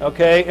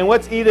 Okay, and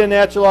what's e to the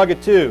natural log of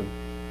 2?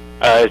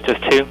 It's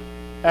just 2.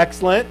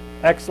 Excellent,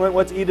 excellent.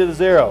 What's e to the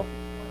 0?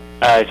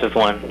 It's just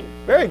 1.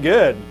 Very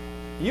good.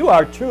 You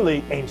are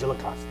truly Angel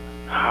Acosta.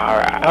 All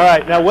right. All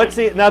right,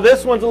 now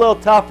this one's a little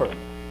tougher.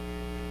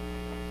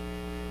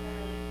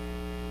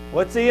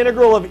 What's the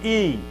integral of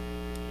e?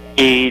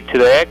 E to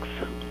the x.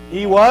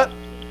 E what?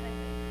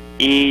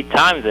 E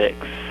times x.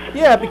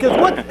 Yeah, because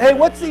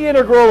what's the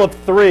integral of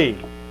 3?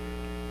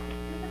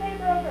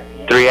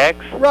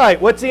 3x. Right,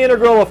 what's the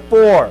integral of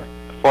 4?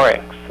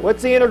 4x.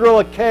 What's the integral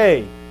of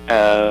k?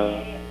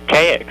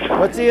 Kx.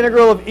 What's the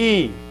integral of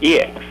e?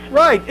 Ex.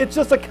 Right, it's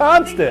just a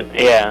constant.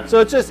 Yeah. So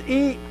it's just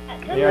e.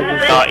 No,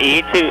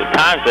 E2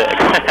 times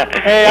x.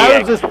 Hey, I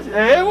was just,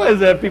 hey, what is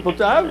that, people?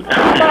 What's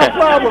my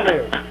problem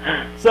here?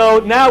 So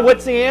now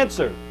what's the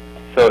answer?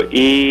 So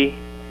E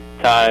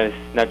times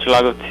natural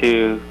log of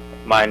 2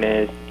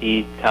 minus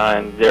E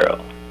times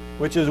 0.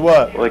 Which is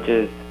what? Which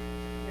is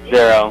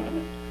 0.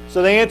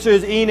 So the answer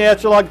is e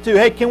natural log of 2.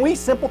 Hey, can we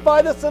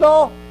simplify this at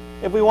all?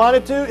 If we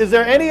wanted to? Is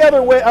there any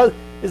other way,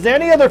 is there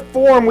any other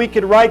form we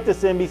could write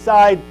this in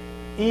besides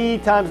e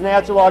times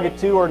natural log of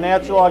 2 or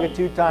natural log of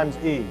 2 times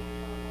e?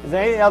 Is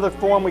there any other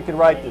form we could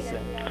write this in?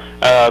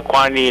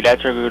 Quantity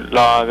natural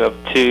log of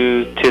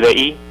 2 to the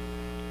e.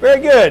 Very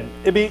good.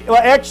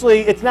 Well,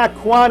 actually, it's not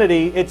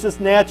quantity. It's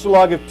just natural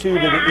log of 2 to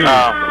the e. Oh,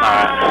 all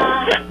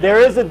right. There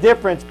is a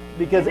difference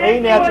because a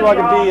natural log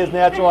of b is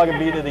natural log of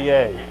b to the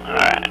a. All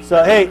right.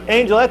 So, hey,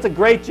 Angel, that's a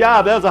great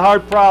job. That was a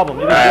hard problem.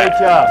 You did a great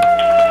job.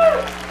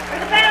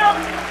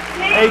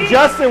 Hey,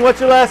 Justin, what's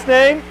your last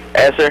name?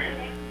 Esser.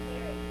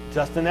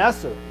 Justin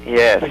Esser.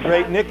 Yes. The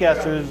great Nick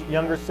Esser's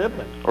younger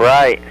sibling.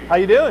 Right. How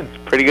you doing?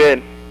 Pretty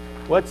good.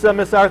 What's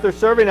Miss Arthur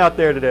serving out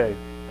there today?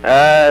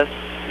 What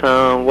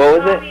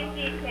was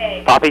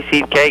it? Poppy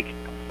seed cake.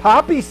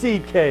 Poppy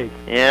seed cake.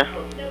 Yeah.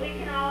 So we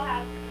can all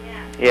have,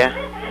 Yeah.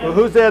 Well,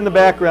 who's that in the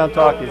background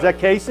talking? Is that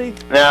Casey?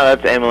 No,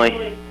 that's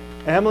Emily.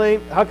 Emily?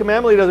 How come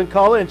Emily doesn't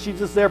call in? She's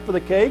just there for the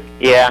cake?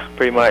 Yeah,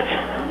 pretty much.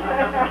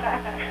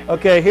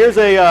 Okay, here's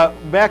a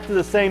back to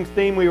the same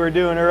theme we were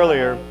doing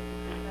earlier.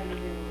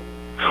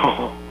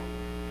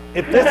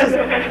 If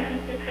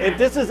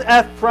this is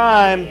f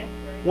prime,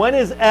 when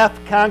is f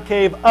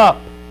concave up?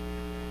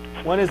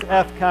 When is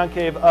f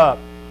concave up?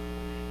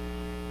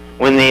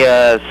 When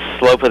the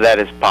slope of that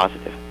is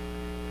positive.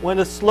 When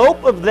the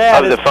slope of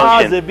that is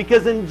positive,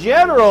 because in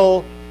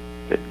general,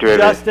 The derivative.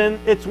 Justin,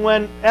 it's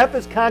when f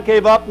is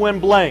concave up when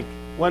blank.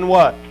 When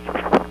what?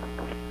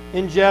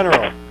 In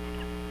general.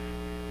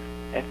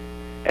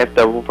 F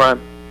double prime.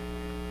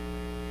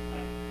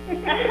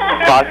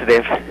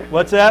 Positive.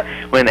 What's that?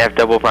 When F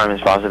double prime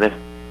is positive.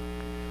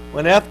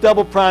 When f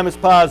double prime is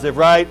positive,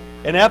 right?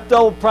 And f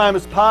double prime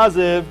is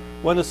positive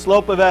when the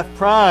slope of f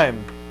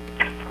prime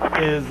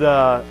is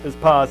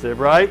positive,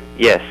 right?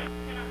 Yes.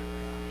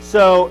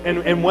 So,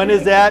 and when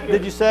is that,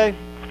 did you say?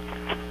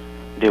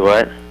 Do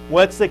what?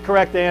 What's the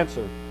correct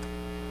answer?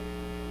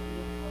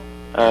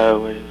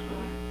 What is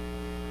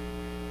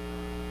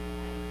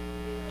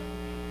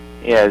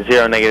Yeah,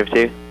 0,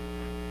 -2.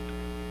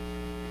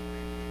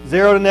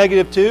 0 to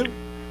 -2?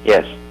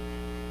 Yes.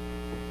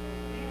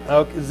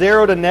 Okay,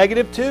 0 to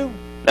 -2?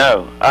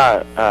 No.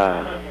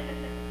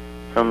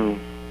 From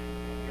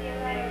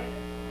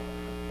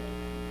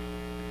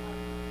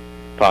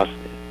positive.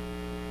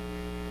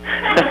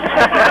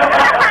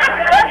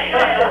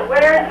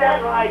 Where is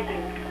that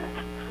writing?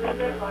 Where's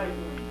that writing?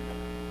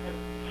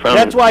 From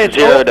That's why it's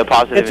 0 to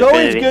positive it's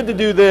always infinity. good to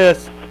do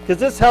this, because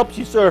this helps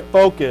you sort of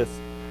focus.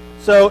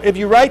 So if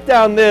you write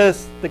down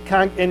this,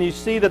 and you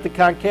see that the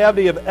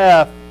concavity of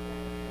f,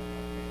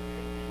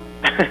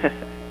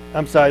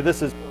 I'm sorry,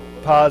 this is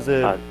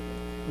positive,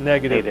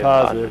 negative,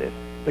 positive.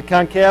 The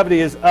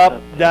concavity is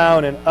up,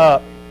 down, and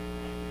up.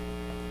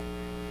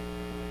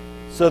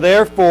 So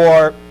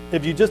therefore,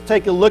 if you just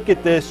take a look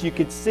at this, you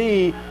could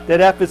see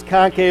that f is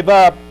concave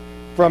up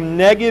from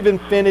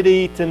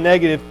 -infinity to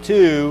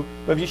 -2.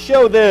 But if you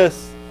show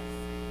this,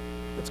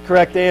 it's the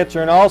correct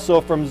answer, and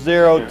also from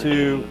 0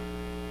 to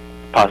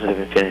positive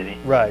infinity.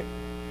 right,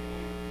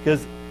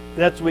 because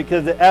that's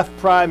because the f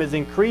prime is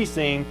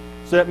increasing,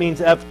 so that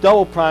means f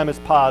double prime is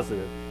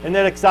positive. Isn't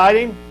that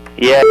exciting?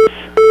 Yes.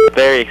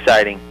 Very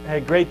exciting. Hey,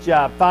 great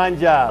job, fine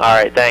job. All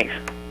right, thanks.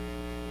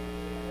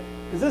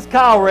 Is this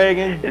Kyle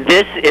Reagan?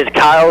 This is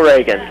Kyle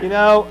Reagan. You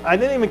know, I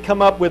didn't even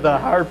come up with a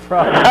hard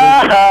problem.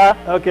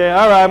 Okay,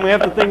 all right, I'm going to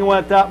have to think of one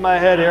on the top of my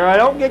head here. I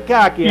don't get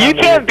cocky. You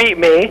can't beat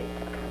me.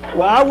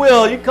 Well, I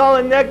will. You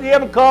calling next? You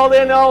haven't called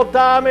in all the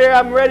time here.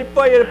 I'm ready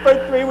for you the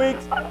first 3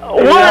 weeks.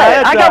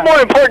 What? I got more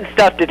important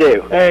stuff to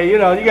do. Hey, you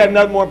know, you got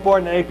nothing more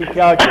important than AP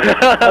Calculus.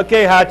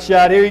 Okay,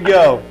 hotshot, here you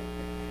go.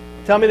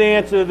 Tell me the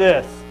answer to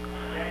this.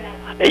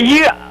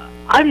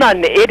 I'm not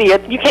an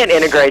idiot. You can't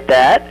integrate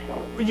that.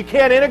 You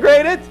can't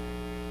integrate it?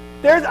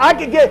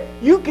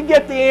 You could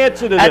get the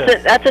answer to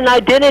this. That's an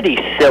identity,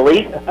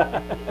 silly.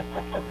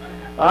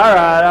 All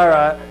right. All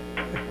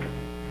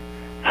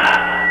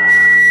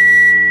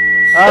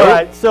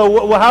right.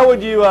 So, how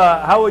would you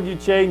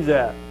change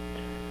that?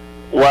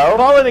 Well,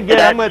 call in again.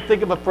 I'm going to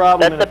think of a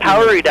problem. That's the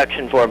power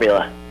reduction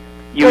formula.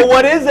 Well,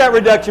 what is that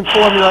reduction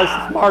formula,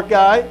 smart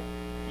guy?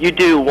 You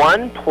do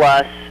 1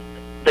 plus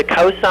the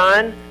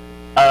cosine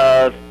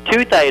of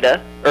 2 theta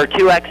or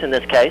 2x in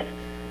this case,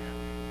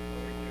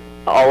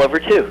 all over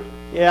 2.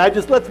 Yeah,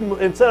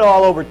 instead of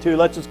all over 2,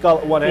 let's just call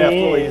it 1/2, a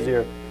little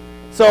easier.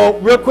 So,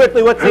 real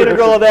quickly, what's the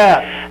integral of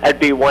that? That'd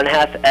be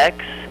 1/2 x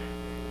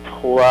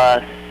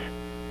plus,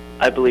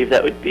 I believe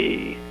that would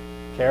be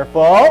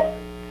Careful.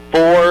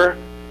 4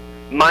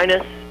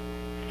 minus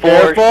 4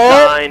 Careful.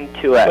 sine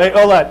 2x. Wait,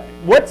 hold on.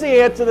 What's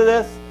the answer to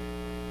this?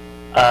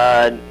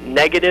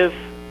 Negative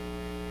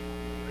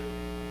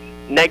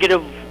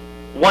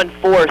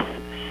 1/4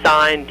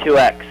 sine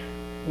 2x.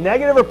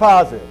 Negative or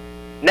positive?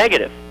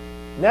 Negative.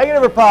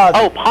 Negative or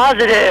positive? Oh,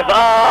 positive.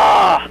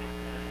 Ah.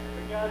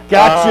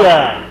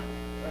 Gotcha.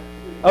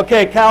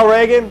 Okay, Kyle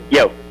Reagan,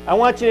 Yo. I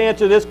want you to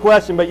answer this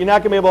question, but you're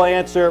not going to be able to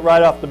answer it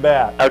right off the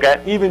bat. Okay.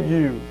 Even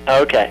you.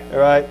 Okay. All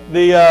right.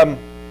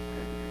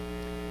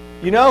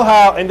 You know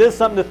how, and this is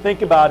something to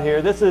think about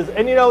here. This is,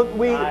 and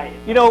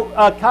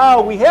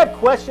Kyle, we have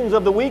questions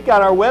of the week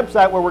on our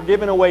website where we're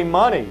giving away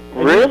money.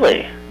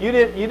 Really? You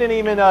didn't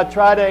even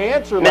try to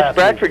answer Miss last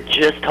Bradford week.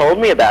 just told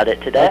me about it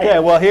today. Okay.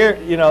 Well,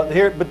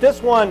 but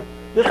this one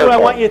I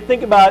want you to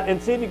think about and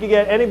see if you can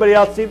get anybody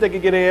else. See if they can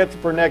get an answer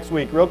for next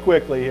week, real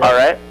quickly here. All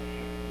right.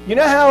 You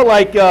know how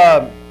like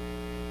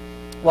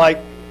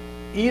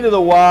e to the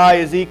y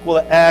is equal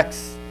to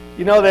x.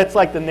 You know that's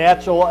like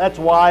that's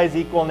y is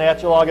equal to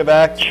natural log of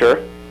x. Sure.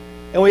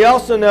 And we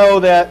also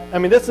know that, I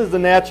mean, this is the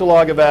natural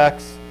log of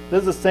x. This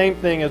is the same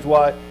thing as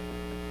y.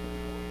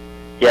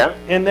 Yeah.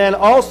 And then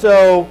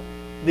also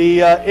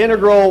the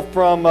integral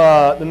from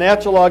the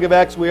natural log of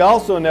x, we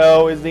also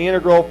know is the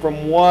integral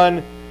from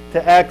 1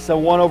 to x of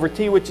 1 over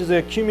t, which is an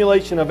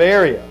accumulation of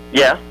area.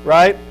 Yeah.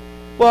 Right?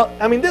 Well,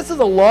 I mean, this is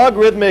a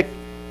logarithmic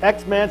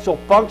exponential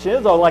function.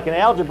 It's like an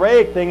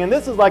algebraic thing, and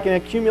this is like an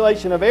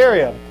accumulation of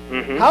area.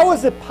 Mm-hmm. How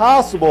is it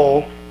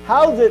possible,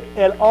 how is it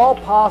at all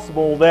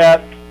possible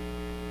that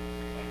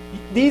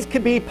these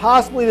could be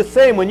possibly the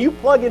same? When you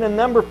plug in a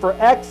number for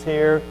x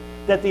here,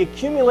 that the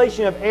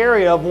accumulation of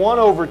area of 1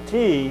 over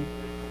t,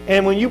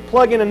 and when you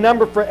plug in a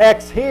number for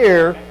x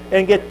here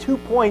and get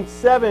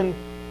 2.7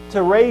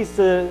 to raise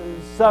to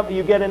something,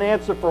 you get an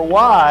answer for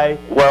y.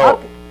 Well,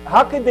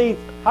 how could these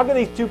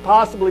two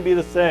possibly be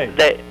the same?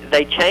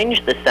 They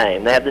change the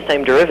same. They have the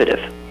same derivative.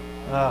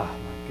 Oh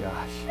my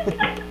gosh.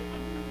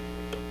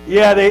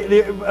 Yeah,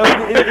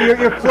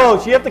 you're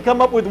close. You have to come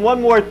up with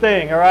one more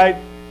thing, all right?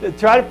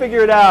 Try to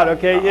figure it out,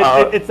 okay?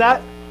 It's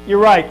not, you're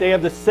right, they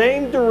have the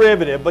same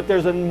derivative, but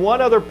there's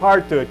one other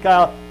part to it.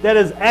 Kyle, that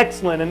is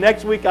excellent, and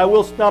next week I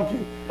will stump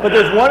you. But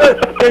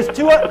there's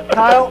two,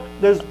 Kyle,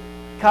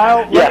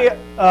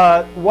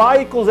 Yeah. y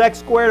equals x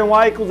squared and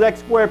y equals x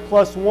squared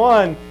plus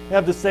 1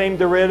 have the same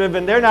derivative,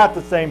 and they're not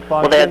the same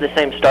function. Well, they have the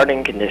same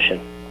starting condition.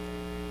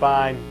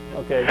 Fine.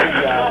 Okay, good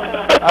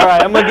job. All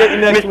right, I'm going to get you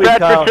next week,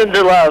 Kyle. Miss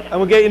Bradford, love. I'm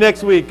going to get you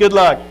next week. Good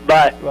luck.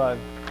 Bye. Bye.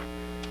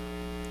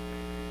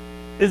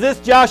 Is this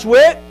Josh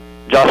Witt?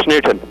 Josh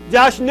Newton.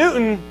 Josh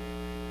Newton?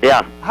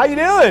 Yeah. How you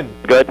doing?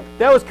 Good.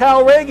 That was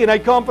Kyle Reagan. I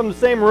call him from the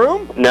same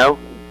room? No.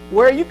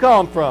 Where are you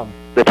calling from?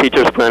 The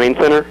Teachers Planning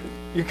Center.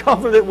 You're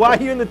calling from why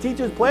are you in the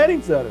Teachers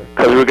Planning Center?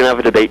 Because we're going to have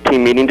a debate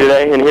team meeting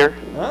today in here.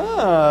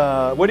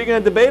 Ah, what are you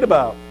going to debate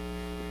about?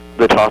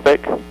 The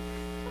topic.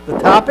 The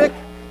topic?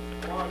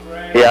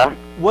 Yeah.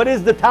 What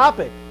is the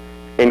topic?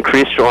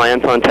 Increased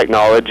reliance on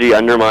technology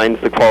undermines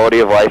the quality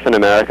of life in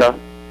America.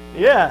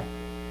 Yeah.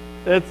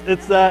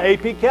 It's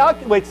AP Calc.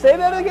 Wait, say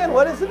that again.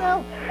 What is it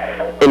now?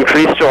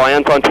 Increased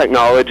reliance on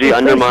technology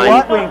undermines...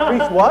 What? We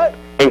increase what?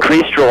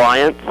 Increased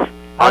reliance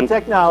on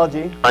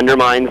technology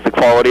undermines the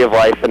quality of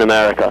life in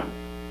America.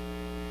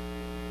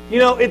 You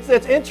know, it's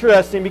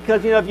interesting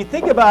because, if you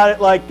think about it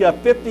like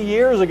 50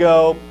 years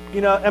ago,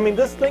 I mean,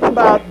 just think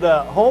about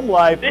the home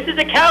life. This is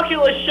a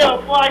calculus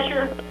show,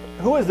 Fleischer.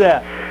 Who is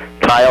that?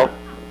 Kyle.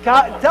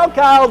 Tell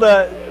Kyle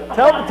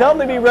tell him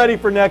to be ready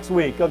for next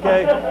week,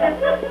 okay?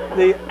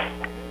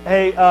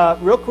 Hey,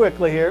 real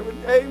quickly here,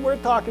 hey, we're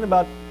talking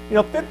about,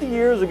 50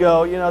 years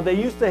ago, they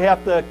used to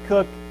have to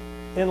cook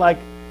in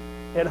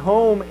at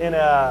home in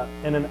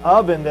an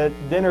oven that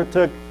dinner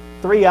took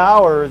 3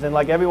 hours and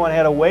everyone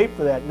had to wait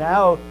for that.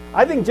 Now,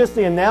 I think just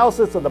the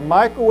analysis of the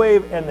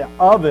microwave and the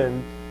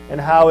oven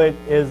and how it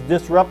has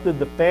disrupted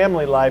the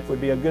family life would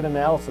be a good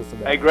analysis of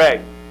that. Hey,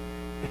 Greg.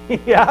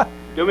 Yeah?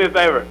 Do me a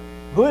favor.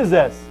 Who is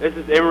this? This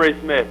is Emery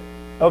Smith.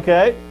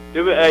 Okay.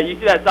 You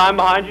see that sign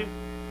behind you?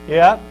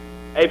 Yeah?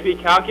 AP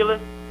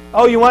Calculus?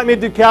 Oh, you want me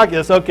to do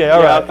calculus? Okay,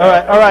 all right,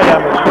 okay. all right,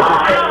 Emily.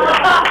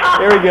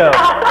 Here we go.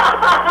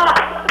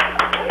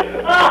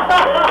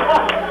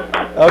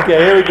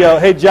 Okay, here we go.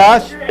 Hey,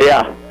 Josh?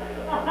 Yeah.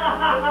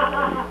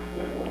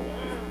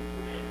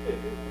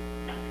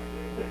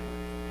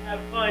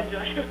 Have fun,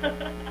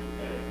 Joshua.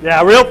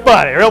 Yeah, real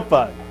funny, real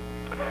funny.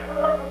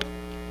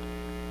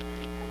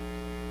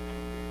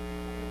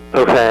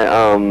 Okay,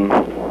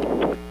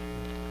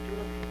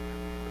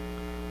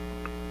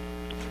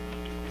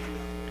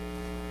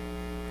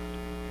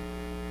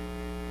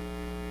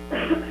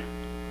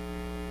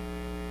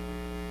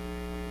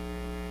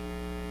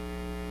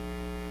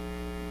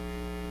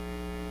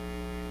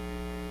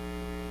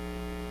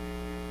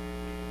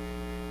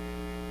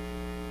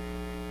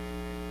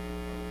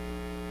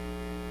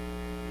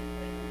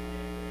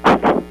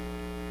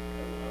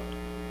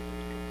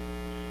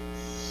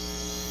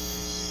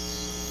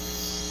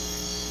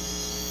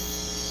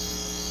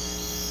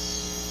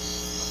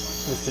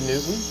 Mr.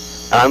 Newton?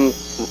 I'm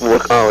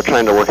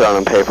trying to work it out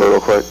on paper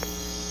real quick.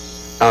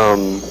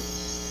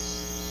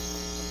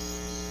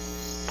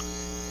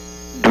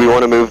 Do we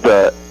want to move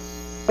the,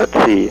 let's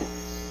see,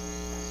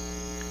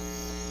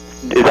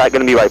 is that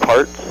going to be by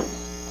parts?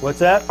 What's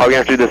that? Are we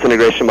going to have to do this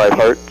integration by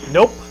parts?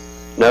 Nope.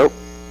 Nope.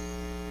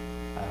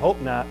 I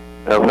hope not.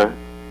 Okay.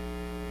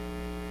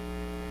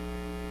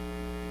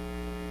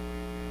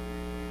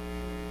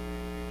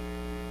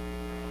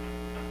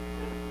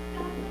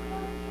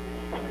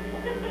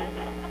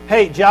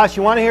 Hey, Josh,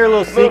 you want to hear a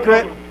little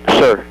secret?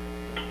 Sure.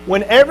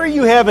 Whenever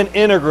you have an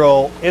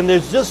integral and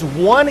there's just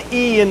one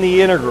e in the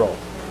integral,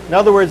 in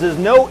other words, there's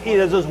no e,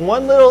 there's just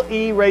one little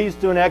e raised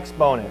to an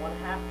exponent,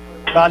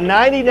 about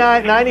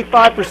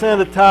 95% of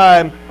the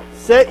time,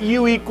 set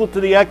u equal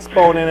to the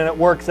exponent and it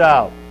works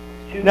out.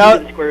 2 Now-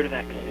 to the square root of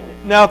x.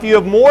 Now, if you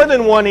have more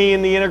than one e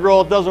in the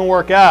integral, it doesn't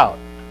work out.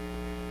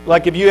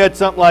 Like if you had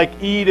something like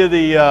e to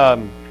the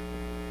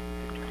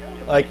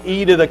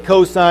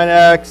cosine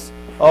x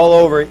all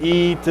over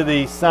e to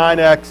the sine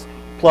x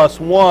plus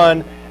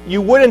 1,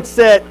 you wouldn't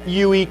set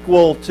u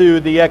equal to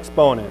the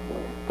exponent.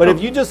 But if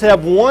you just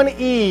have one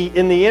e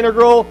in the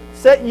integral,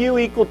 set u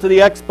equal to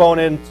the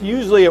exponent,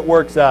 usually it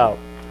works out.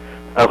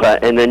 Okay,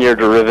 and then your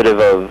derivative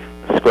of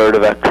square root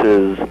of x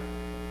is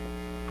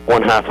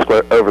 1/2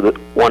 square over the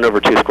 1 over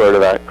 2 square root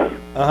of x.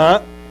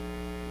 Uh-huh.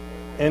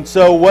 And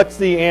so what's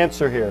the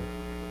answer here?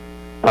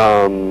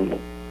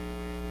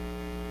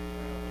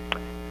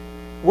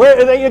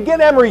 You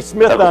get Emery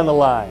Smith on the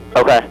line.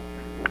 Okay.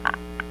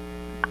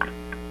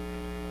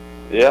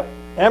 Yep.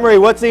 Emery,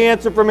 what's the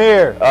answer from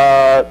here?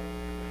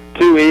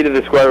 2e to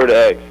the square root of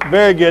x.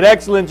 Very good.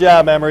 Excellent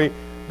job, Emery.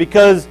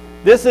 Because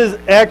this is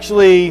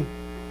actually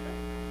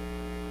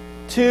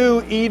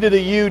 2e to the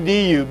u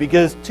du,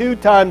 because 2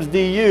 times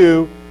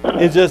du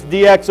is just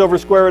dx over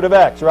square root of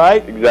x,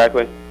 right?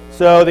 Exactly.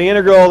 So the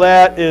integral of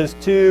that is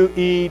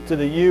 2e to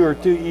the u, or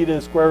 2e to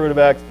the square root of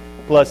x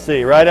plus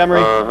c, right,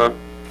 Emery? Uh-huh.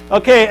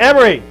 Okay,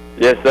 Emery.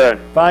 Yes, sir.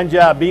 Fine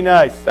job. Be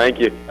nice. Thank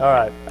you. All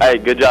right. Hey,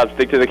 good job.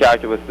 Stick to the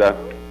calculus stuff.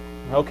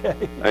 Okay.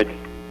 Thanks.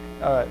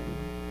 All right.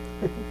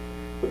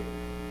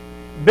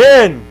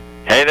 Ben.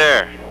 Hey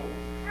there.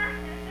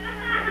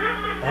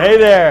 Hey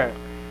there.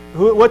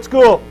 What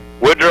school?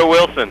 Woodrow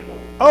Wilson.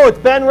 Oh, it's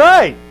Ben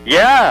Wright.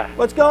 Yeah,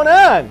 What's going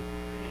on?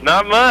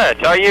 not much.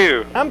 How are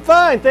you? I'm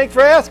fine. Thanks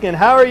for asking.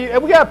 How are you?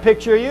 We got a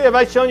picture of you. Have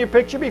I shown your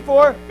picture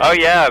before? Oh,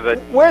 yeah, but...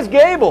 Where's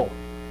Gable?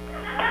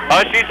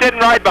 Oh, she's sitting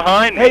right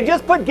behind me. Hey,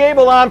 just put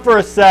Gable on for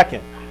a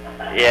second.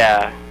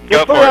 Yeah, go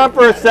Just put for her on it.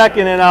 for a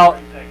second, and I'll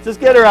just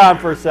get her on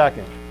for a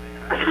second.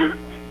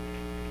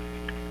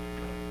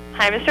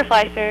 Hi, Mr.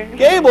 Fleischer.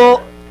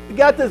 Gable, we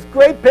got this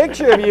great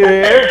picture of you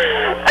here.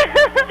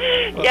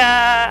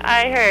 Yeah,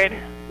 I heard.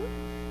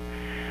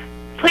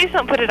 Please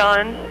don't put it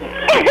on.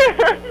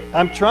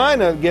 I'm trying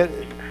to get.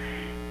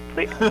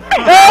 Please.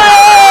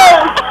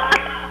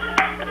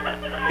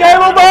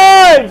 Gable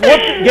Barnes!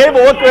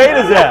 Gable, what grade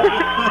is that?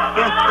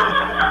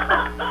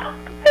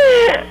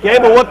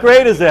 Gable, what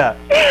grade is that?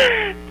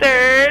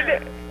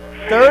 Third.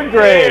 Third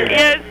grade.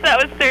 Yes, that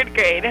was third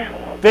grade.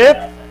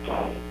 Fifth?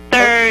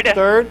 Third.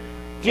 Third?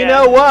 Do you Yeah.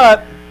 know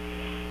what?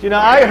 Do you know,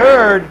 I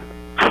heard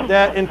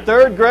that in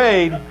third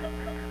grade,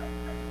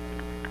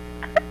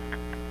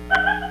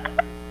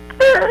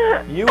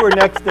 you were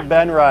next to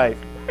Ben Wright.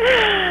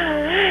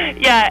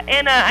 Yeah,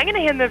 and I'm going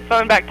to hand the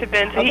phone back to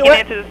Ben so he Okay, can wait.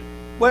 answer this.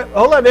 Wait,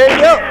 hold on, there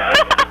you go.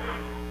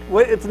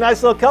 Wait, it's a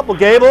nice little couple.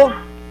 Gable?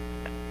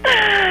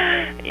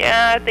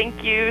 Yeah,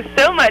 thank you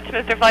so much,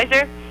 Mr.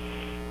 Fleischer.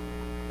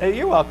 Hey,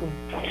 you're welcome.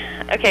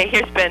 Okay,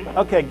 here's Ben.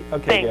 Okay,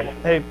 Thanks. Gable.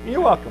 Hey,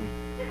 you're welcome.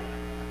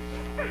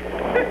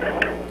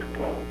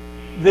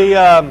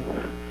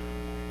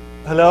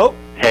 Hello?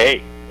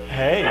 Hey.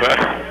 Hey.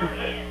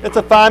 It's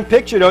a fine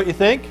picture, don't you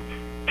think?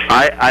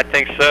 I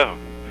think so.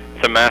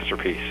 It's a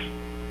masterpiece.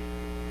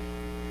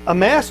 A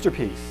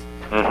masterpiece.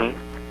 Mm-hmm.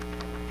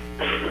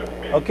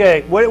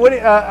 Okay,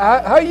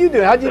 how are you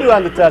doing? How'd you do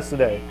on the test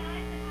today?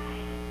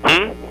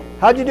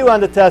 How'd you do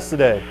on the test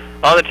today?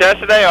 On the test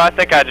today, I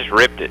think I just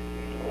ripped it.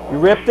 You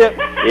ripped it?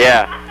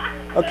 Yeah.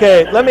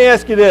 Okay, let me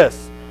ask you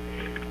this.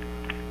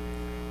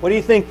 What do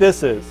you think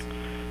this is?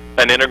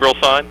 An integral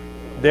sign?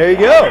 There you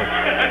go.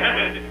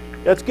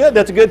 That's good.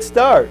 That's a good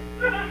start.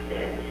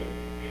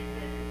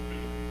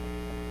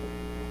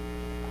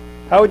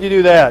 How would you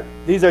do that?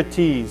 These are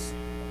t's.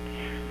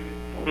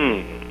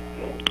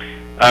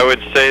 I would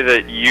say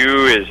that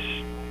u is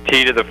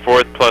t to the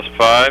 4th plus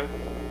 5.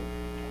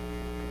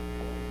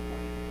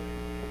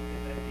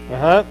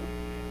 Uh-huh.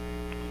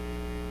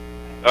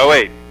 Oh,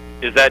 wait.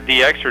 Is that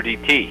dx or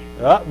dt?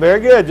 Oh, very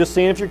good. Just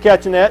seeing if you're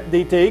catching that.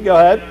 dt, go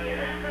ahead.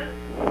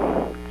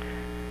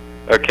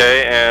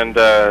 Okay, and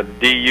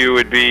du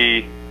would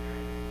be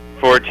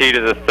 4t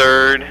to the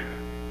 3rd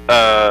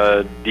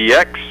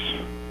dx.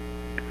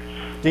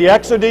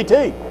 dx or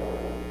dt?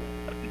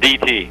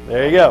 dt.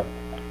 There you go.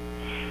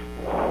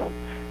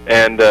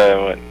 And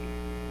what?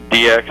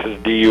 dx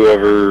is du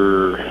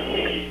over...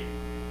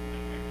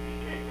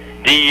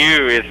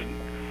 du is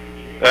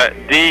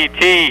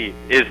dt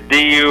is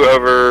du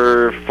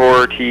over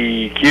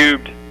 4t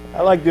cubed.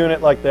 I like doing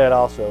it like that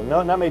also.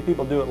 No, not many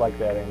people do it like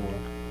that anymore.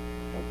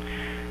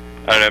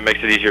 I don't know, it makes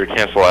it easier to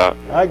cancel out.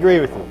 I agree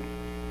with you.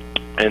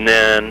 And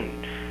then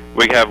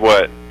we have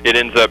what? It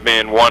ends up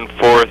being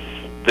 1/4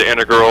 the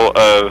integral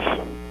of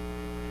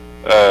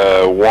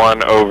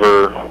 1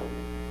 over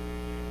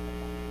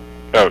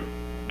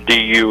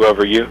du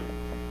over u.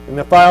 And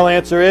the final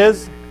answer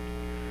is?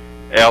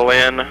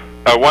 ln,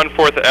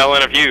 1/4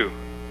 ln of u.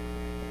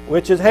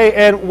 Which is, hey,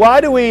 and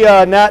why do we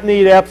not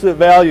need absolute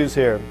values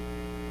here?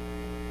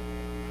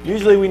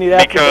 Usually we need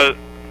absolute.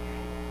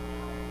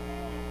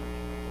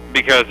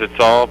 Because it's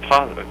all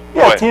positive.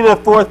 Yeah, Wait. t to the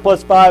 4th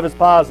plus 5 is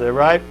positive,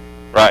 right?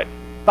 Right.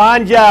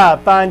 Fine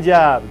job, fine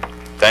job.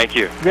 Thank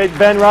you. Great,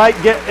 Ben, right?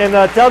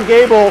 Tell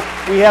Gable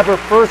we have her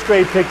first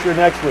grade picture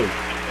next week.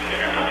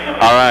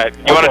 All right.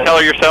 You want to tell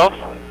her yourself?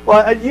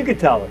 Well, you can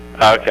tell her.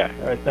 Okay.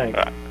 All right, thanks.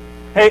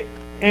 Hey,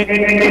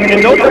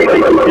 and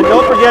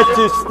don't forget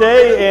to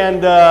stay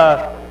and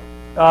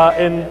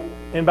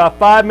in about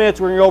 5 minutes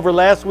we're going to go over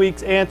last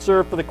week's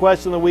answer for the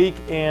question of the week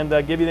and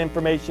give you the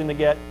information to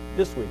get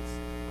this week's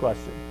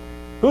question.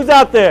 Who's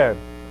out there?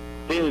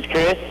 This is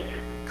Chris.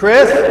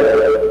 Chris?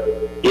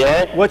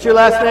 Yes. What's your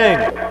last name?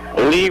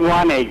 Lee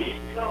Wanage.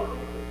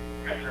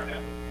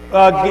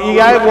 You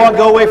gotta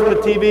go away from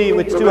the TV.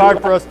 It's too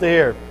hard for us to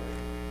hear.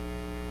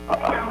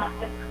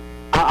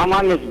 I'm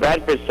on Miss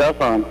Bradford's cell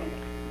phone.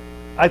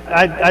 I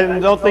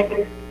don't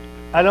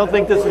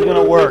think this is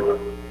gonna work.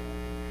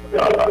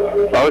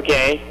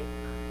 Okay.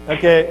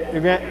 Okay,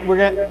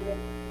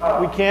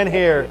 we can't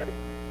hear.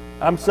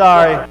 I'm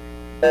sorry.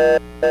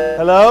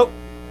 Hello?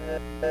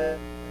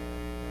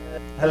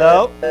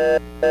 Hello?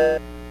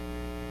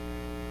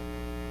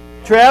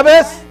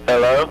 Travis?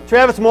 Hello?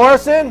 Travis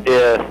Morrison?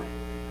 Yes.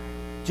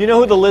 Do you know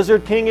who the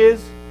Lizard King is?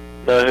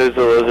 No, who's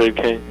the Lizard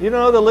King? You don't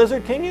know who the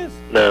Lizard King is?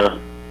 No.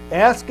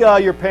 Ask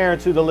your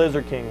parents who the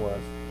Lizard King was.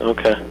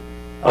 Okay.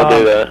 I'll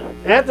do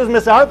that. Does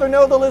Miss Arthur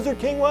know who the Lizard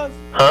King was?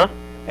 Huh?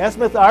 Ask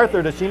Miss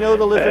Arthur, does she know who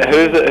the Lizard King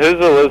Who's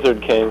the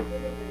Lizard King?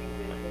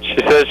 She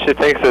says she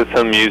thinks it's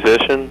some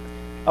musician.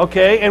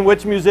 Okay, and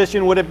which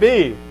musician would it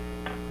be?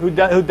 Who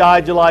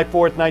died July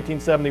 4th,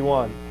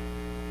 1971?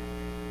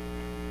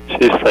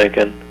 She's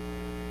thinking.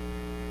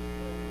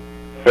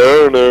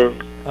 Oh, no.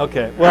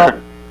 Okay, well,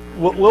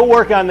 we'll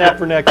work on that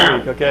for next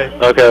week, okay?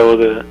 Okay, we'll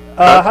do it.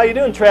 How you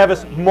doing,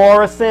 Travis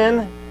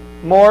Morrison?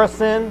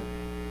 Morrison?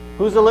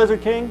 Who's the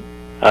Lizard King?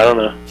 I don't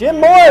know. Jim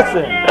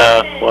Morrison!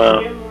 Oh,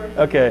 wow.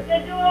 Okay. The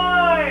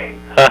Doors!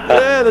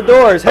 Yeah, the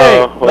Doors.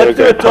 Hey, let's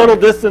do a good total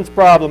distance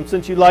problem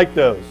since you like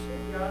those.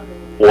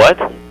 What?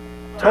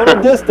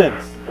 Total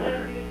distance.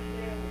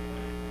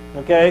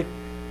 Okay?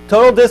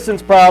 Total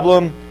distance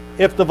problem.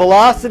 If the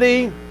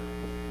velocity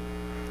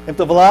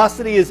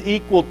is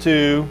equal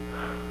to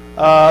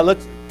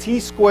let's t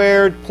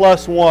squared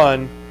plus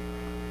 1,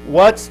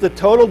 what's the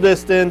total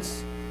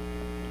distance?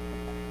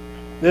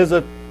 There's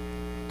a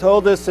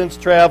total distance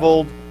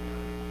traveled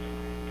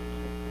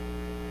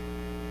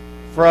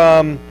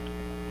from,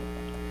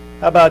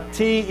 how about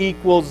t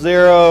equals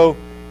 0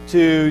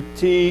 to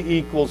t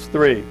equals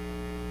 3?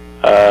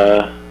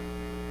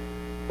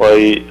 Well,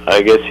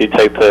 I guess you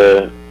take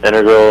the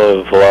integral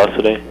of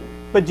velocity.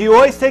 But do you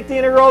always take the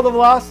integral of the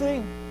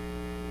velocity?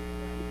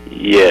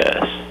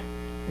 Yes.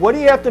 What do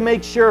you have to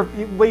make sure,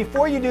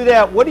 before you do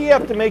that, what do you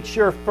have to make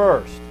sure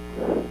first?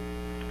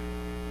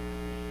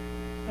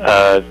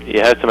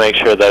 You have to make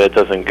sure that it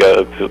doesn't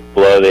go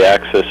below the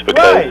axis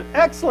because... Right,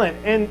 excellent.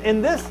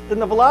 And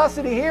the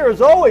velocity here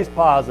is always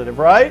positive,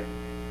 right?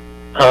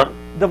 Huh?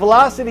 The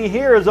velocity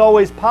here is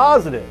always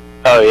positive.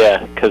 Oh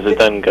yeah, because it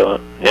doesn't go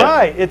up. Yeah.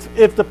 Right.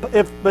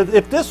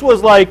 If this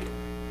was like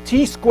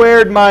t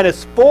squared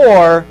minus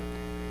 4,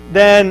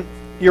 then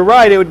you're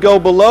right, it would go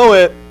below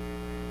it.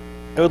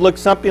 It would look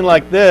something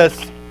like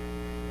this.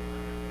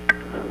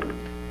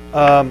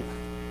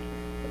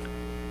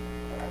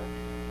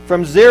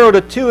 From 0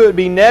 to 2 it would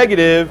be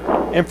negative,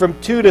 and from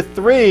 2 to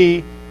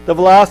 3 the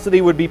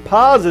velocity would be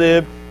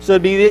positive, so it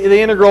would be the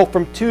integral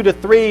from 2 to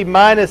 3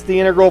 minus the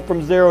integral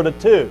from 0 to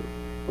 2,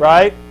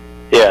 right?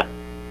 Yeah.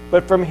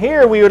 But from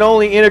here we would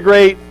only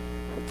integrate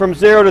from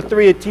 0 to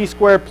 3 at t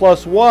squared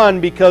plus 1,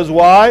 because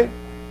why?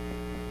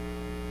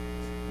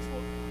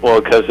 Well,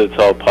 because it's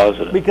all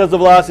positive. Because the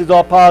velocity is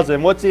all positive.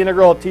 And what's the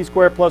integral of t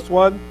squared plus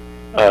 1?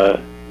 2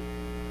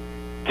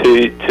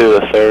 to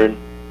the third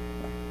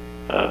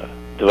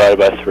divided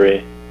by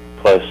 3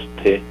 plus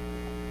t.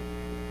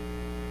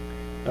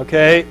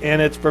 Okay,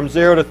 and it's from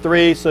 0 to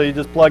 3, so you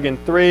just plug in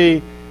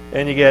 3,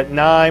 and you get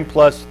 9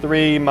 plus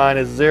 3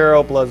 minus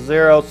 0 plus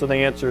 0, so the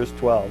answer is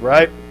 12,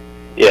 right?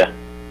 Yeah.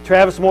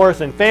 Travis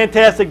Morrison,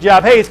 fantastic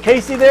job. Hey, is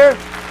Casey there?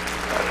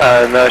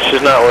 No,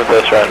 she's not with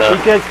us right now.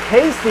 Because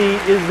Casey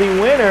is the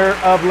winner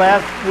of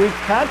last week's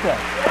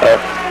contest.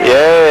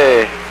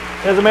 Yay!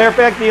 As a matter of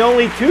fact, the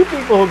only 2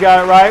 people who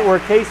got it right were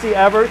Casey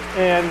Everett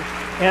and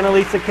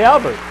Annalisa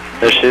Calvert.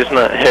 No, she's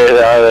not here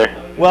either.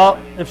 Well,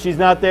 if she's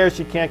not there,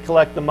 she can't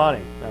collect the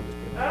money. No, I'm just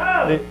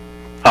kidding.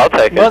 I'll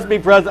take it. Must be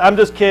present. I'm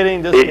just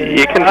kidding. Just kidding.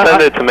 You can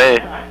send it to me.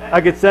 I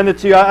could send it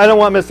to you. I don't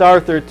want Miss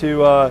Arthur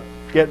to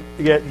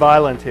get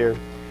violent here.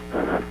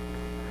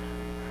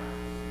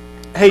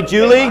 Hey,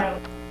 Julie.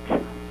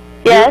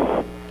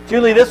 Yes.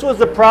 Julie, this was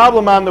the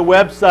problem on the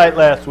website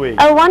last week.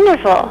 Oh,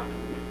 wonderful.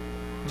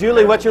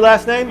 Julie, what's your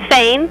last name?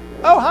 Thane.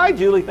 Oh, hi,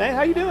 Julie. Thane,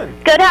 how you doing?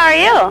 Good. How are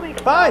you?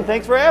 Fine.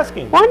 Thanks for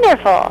asking.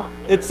 Wonderful.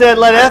 It said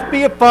let f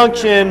be a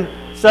function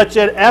such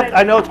that f.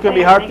 I know it's going to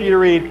be hard for you to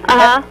read.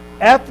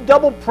 F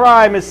double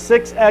prime is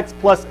 6x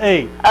plus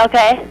 8.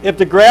 Okay. If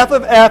the graph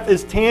of f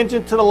is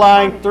tangent to the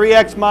line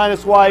 3x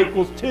minus y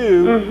equals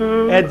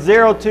 2, at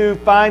 0, 2,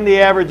 find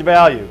the average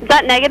value. Is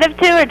that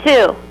 -2 or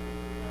 2?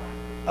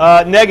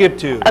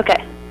 -2.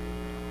 Okay.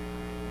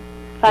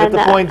 At the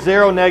point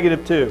 0,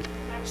 -2.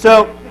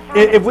 So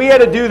if we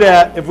had to do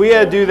that,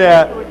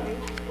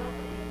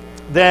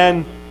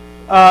 then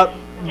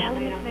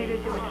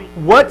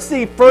what's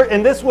the first?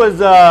 And this was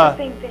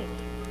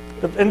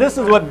and this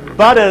is what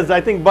Butters,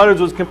 I think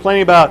Butters was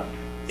complaining about.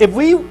 If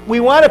we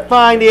want to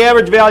find the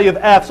average value of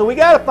f, so we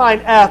got to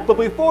find f, but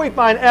before we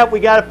find f, we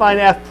got to find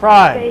f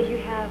prime.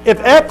 If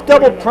f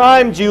double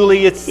prime,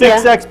 Julie, it's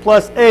 6x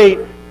plus 8.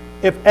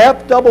 If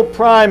f double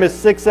prime is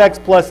 6x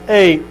plus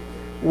 8,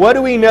 what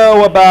do we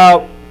know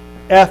about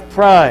f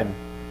prime?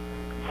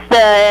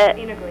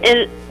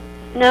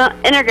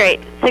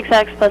 Integrate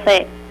 6x plus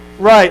 8.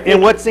 Right, and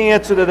what's the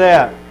answer to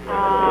that?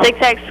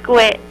 6x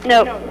squared.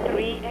 No.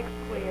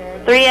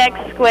 3x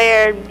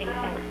squared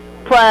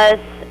plus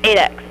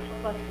 8x.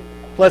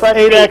 Plus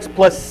 8x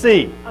plus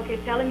c. Okay,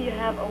 tell him you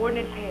have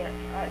ordinate pairs.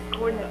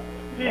 Coordinate.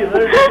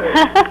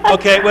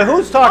 Okay, well,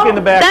 who's talking in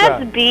the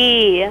background? That's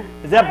B.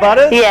 Is that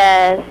Butters?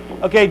 Yes.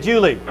 Okay,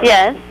 Julie.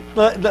 Yes.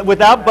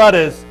 Without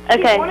Butters.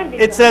 Okay.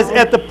 It says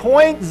at the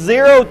point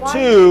 0,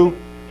 2,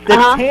 the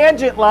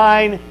tangent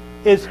line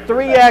is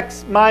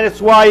 3x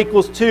minus y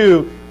equals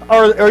 2.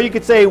 Or you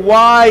could say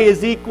y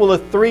is equal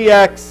to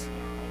 3x.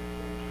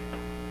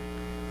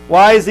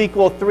 Y is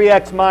equal to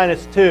 3x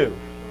minus 2.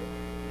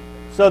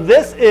 So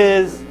this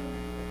is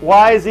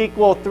y is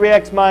equal to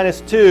 3x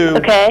minus 2.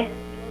 Okay.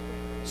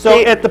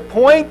 So at the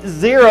point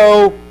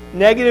 0,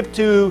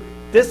 -2,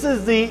 this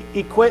is the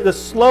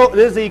slope.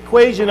 This is the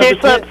equation of the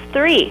slope's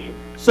 3.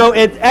 So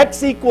at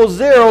x equals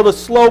 0, the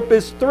slope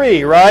is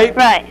 3, right?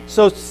 Right.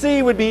 So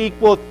c would be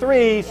equal to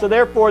 3. So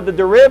therefore, the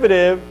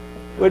derivative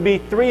would be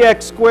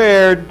 3x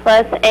squared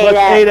plus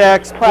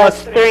 8x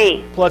plus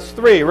 3. Plus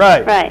 3,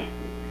 right? Right.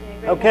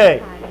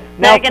 Okay.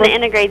 Now we're going to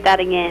integrate that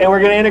again. And we're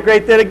going to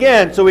integrate that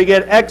again. So we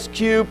get x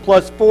cubed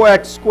plus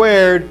 4x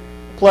squared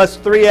plus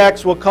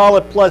 3x. We'll call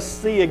it plus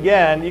c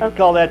again. You can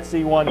call that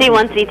c1.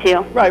 C1,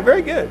 C2. Right.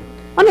 Very good.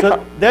 Wonderful.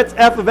 So that's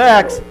f of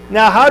x.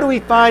 Now, how do we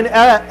find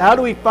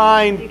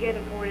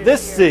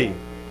this c?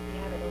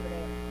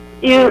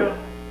 It's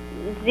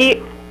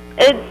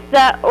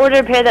that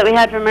ordered pair that we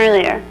had from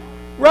earlier.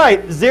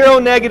 Right. 0,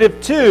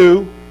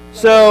 -2.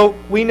 So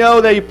we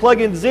know that you plug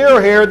in 0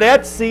 here.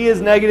 That c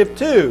is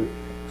 -2.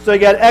 So you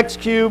got x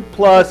cubed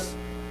plus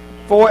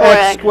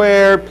 4x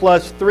squared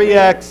plus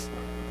 3x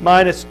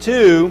minus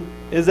 2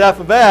 is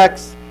f of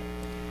x.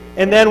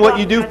 And then what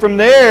you do from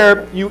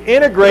there, you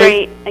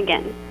integrate.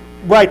 Again.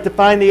 Right, to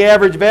find the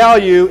average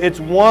value, it's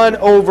 1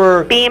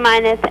 over b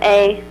minus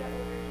a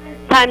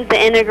times the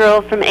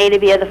integral from a to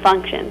b of the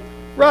function.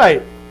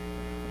 Right.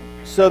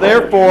 So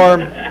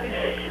therefore,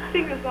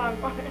 Sing the song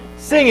for us.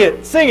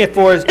 sing it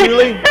for us,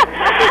 Julie.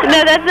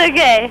 No, that's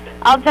okay.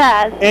 I'll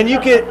pass. And you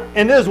can,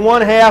 and this is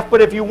 1/2,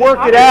 but if you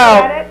work it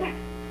out,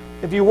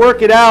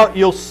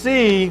 you'll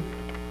see,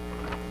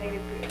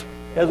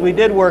 as we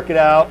did work it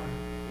out.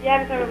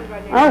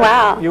 Oh,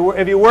 wow.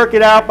 If you work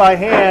it out by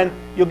hand,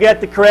 you'll get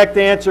the correct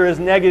answer as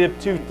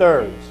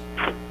 -2/3.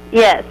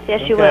 Yes,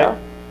 you will.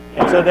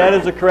 And so that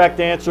is the correct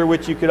answer,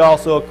 which you could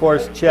also, of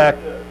course, check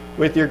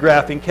with your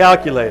graphing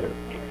calculator.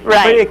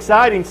 Right. Pretty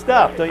exciting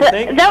stuff, don't you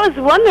think? That was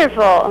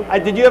wonderful.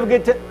 Did you have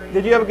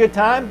a good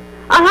time?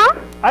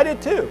 I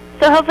did too.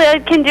 So hopefully I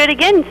can do it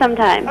again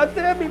sometime.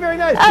 That'd be very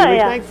nice, Oh, Julie.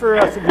 yeah. Thanks for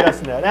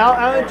suggesting that. Now,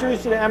 I'll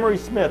introduce you to Emery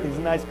Smith. He's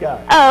a nice guy.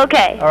 Oh,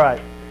 okay. All right.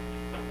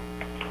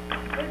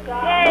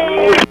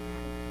 Yay.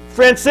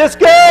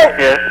 Francisco?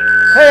 Yes.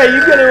 Hey, are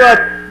you going to,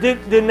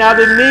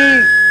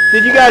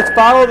 did you guys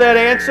follow that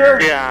answer?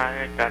 Yeah,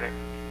 I got it.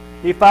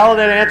 You follow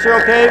that answer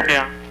okay?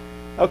 Yeah.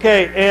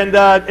 Okay, and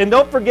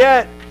don't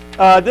forget,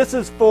 this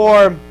is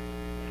for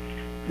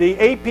the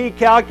AP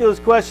Calculus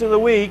question of the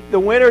week. The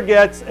winner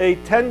gets a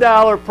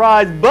 $10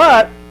 prize,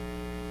 but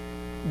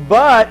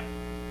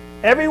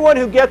everyone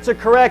who gets a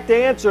correct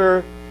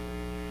answer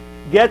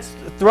gets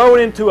thrown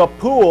into a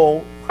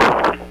pool.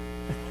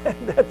 I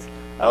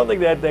don't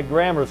think that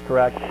grammar is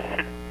correct.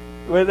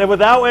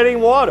 Without any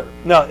water.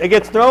 No, it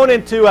gets thrown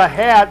into a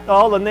hat.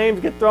 All the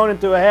names get thrown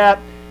into a hat.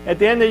 At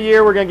the end of the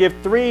year, we're going to give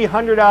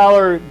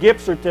 $300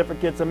 gift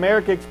certificates,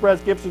 American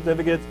Express gift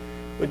certificates,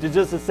 which is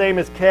just the same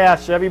as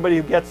cash to everybody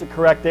who gets the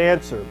correct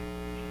answer.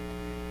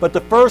 But the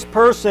first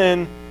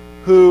person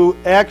who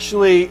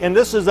actually, and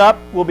this is up,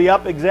 will be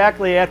up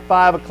exactly at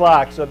 5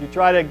 o'clock. So if you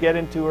try to get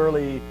in too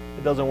early,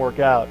 it doesn't work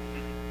out.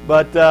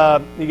 But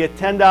you get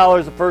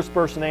 $10 the first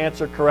person to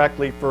answer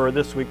correctly for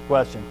this week's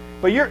question.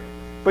 But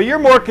you're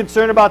more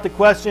concerned about the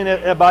question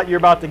you're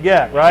about to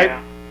get, right?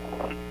 Yeah.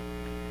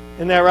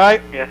 Isn't that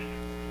right? Yes.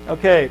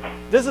 Okay.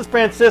 This is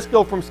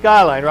Francisco from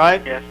Skyline,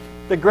 right? Yes.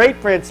 The great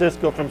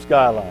Francisco from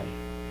Skyline.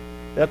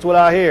 That's what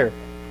I hear.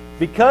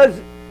 Because,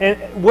 and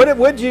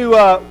would you,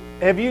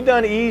 have you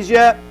done E's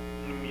yet?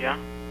 Yeah.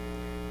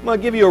 I'm going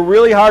to give you a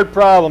really hard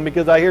problem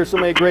because I hear so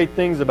many great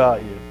things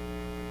about you.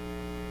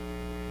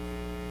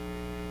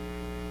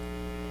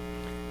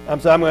 I'm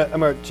going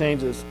to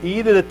change this.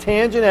 E to the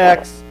tangent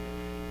x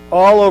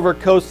all over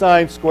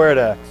cosine squared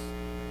x.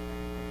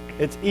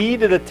 It's e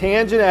to the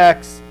tangent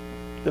x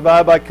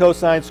divided by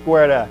cosine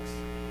squared x.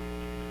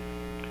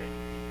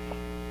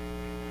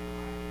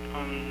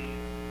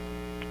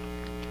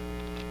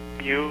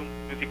 U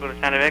is equal to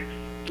tan of x.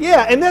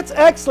 Yeah, and that's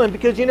excellent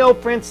because, you know,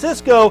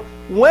 Francisco,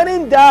 when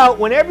in doubt,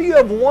 whenever you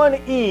have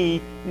one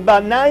e,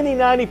 about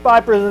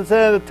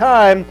 90-95% of the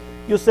time,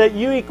 you'll set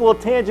u equal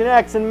to tangent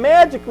x, and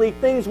magically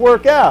things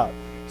work out.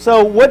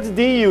 So what's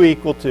du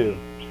equal to?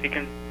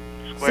 Secant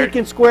squared.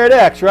 Secant squared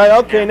x, right?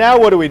 Okay, yeah. Now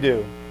what do we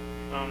do?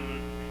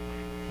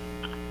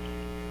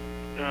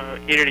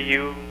 E to the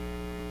u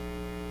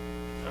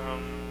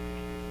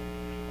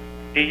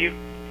du.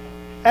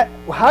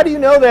 How do you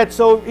know that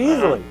so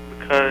easily?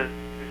 Because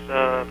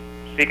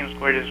secant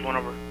squared is 1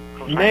 over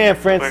cosine. Man,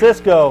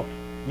 Francisco,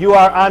 you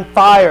are on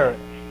fire.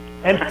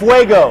 En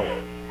fuego.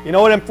 You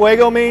know what en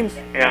fuego means?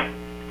 Yeah.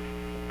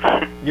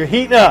 You're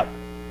heating up.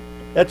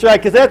 That's right,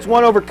 because that's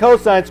 1 over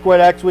cosine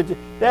squared x, which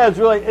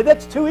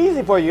that's too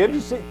easy for you.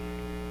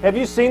 Have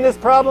you seen this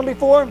problem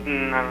before?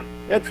 No.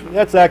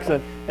 That's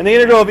excellent. And the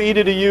integral of e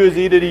to the u is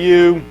e to the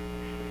u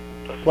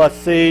plus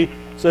c.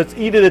 So it's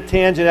e to the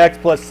tangent x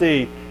plus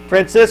c.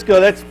 Francisco,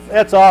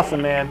 that's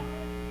awesome, man.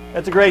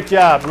 That's a great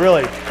job,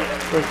 really.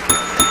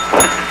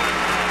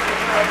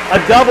 A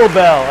double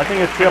bell. I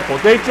think it's triple.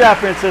 Great job,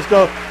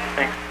 Francisco.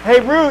 Thanks. Hey,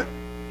 Ruth.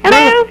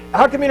 Hello. Ruth,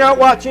 how come you're not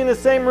watching in the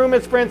same room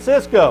as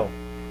Francisco?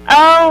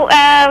 Oh,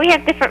 we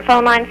have different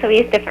phone lines, so we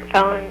use different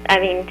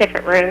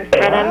different rooms for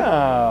them.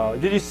 Wow.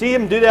 Did you see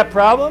him do that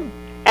problem?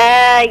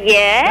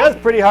 Yeah. That was a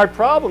pretty hard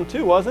problem,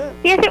 too, wasn't it?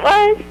 Yes, it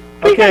was.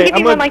 Please Okay, don't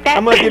give me one like that.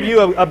 I'm going to give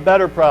you a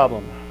better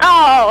problem.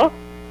 Oh,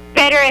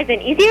 better as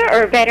in easier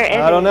or better as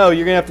I don't know.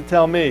 You're going to have to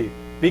tell me.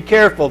 Be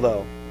careful,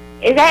 though.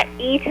 Is that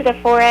e to the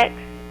 4x?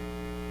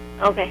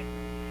 Okay.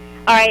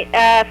 All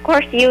right. Of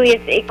course, u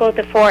is equal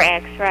to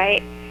 4x,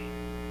 right?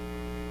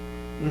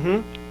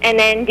 Mm-hmm. And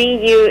then du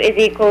is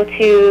equal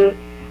to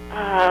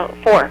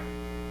 4.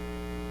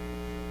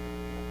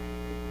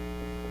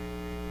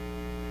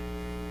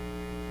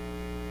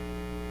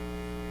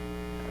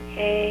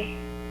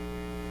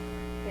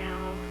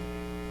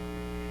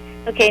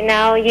 Okay.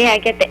 Now yeah,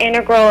 get the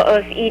integral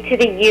of e to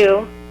the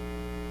u.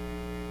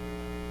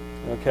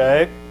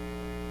 Okay.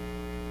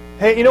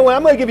 Hey, you know what?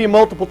 I'm going to give you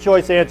multiple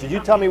choice answers. You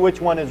tell me which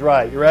one is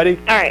right. You ready?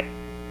 All right.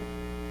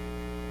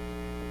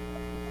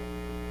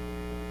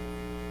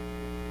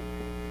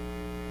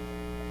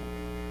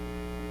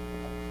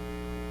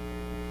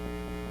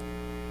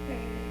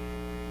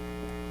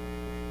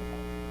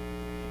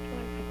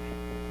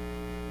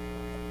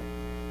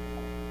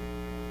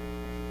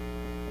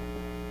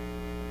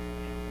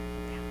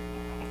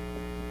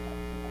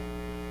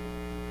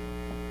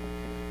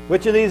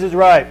 Which of these is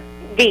right?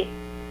 D.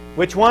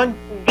 Which one?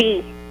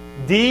 D.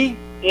 D?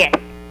 Yes.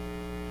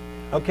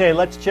 Okay,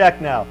 let's check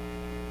now.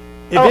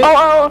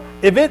 How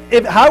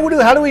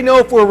do we know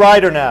if we're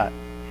right or not?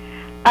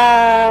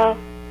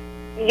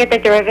 You get the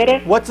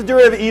derivative. What's the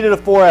derivative of e to the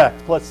 4x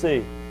plus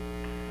c?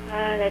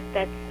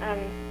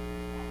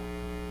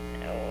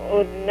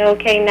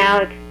 Okay, now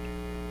it's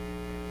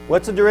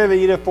What's the derivative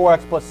of e to the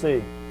 4x plus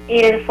c?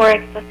 e to the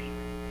 4x plus c.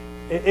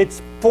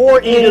 It's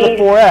 4e to the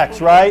 4x,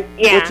 right?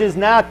 Yeah. Which is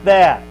not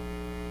that.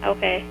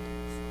 Okay.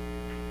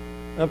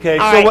 Okay.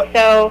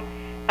 So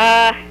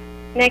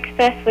next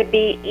best would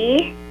be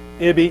e.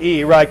 It'd be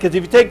e, right? Because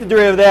if you take the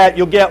derivative of that,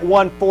 you'll get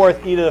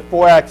 1/4 e to the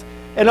 4x.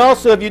 And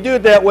also, if you do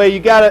it that way, you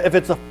gotta, if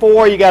it's a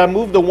 4, you gotta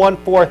move the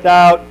 1/4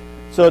 out,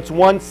 so it's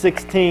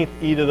 1/16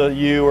 e to the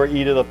u or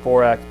e to the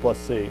 4x plus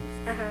c.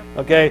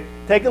 Okay.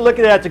 Take a look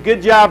at that. It's a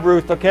good job,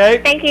 Ruth. Okay.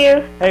 Thank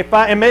you. Hey,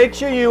 fine, and make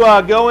sure you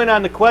go in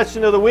on the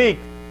question of the week.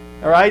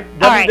 All right.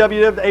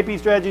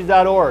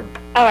 www.apstrategies.org.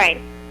 All right.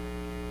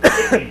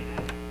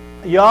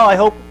 Y'all, I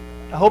hope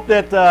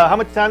that how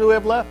much time do we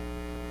have left?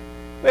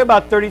 We have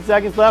about 30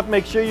 seconds left.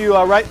 Make sure you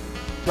write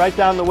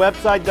down the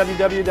website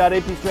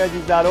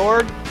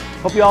www.apstrategies.org.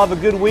 Hope you all have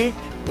a good week.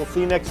 We'll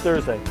see you next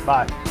Thursday.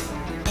 Bye.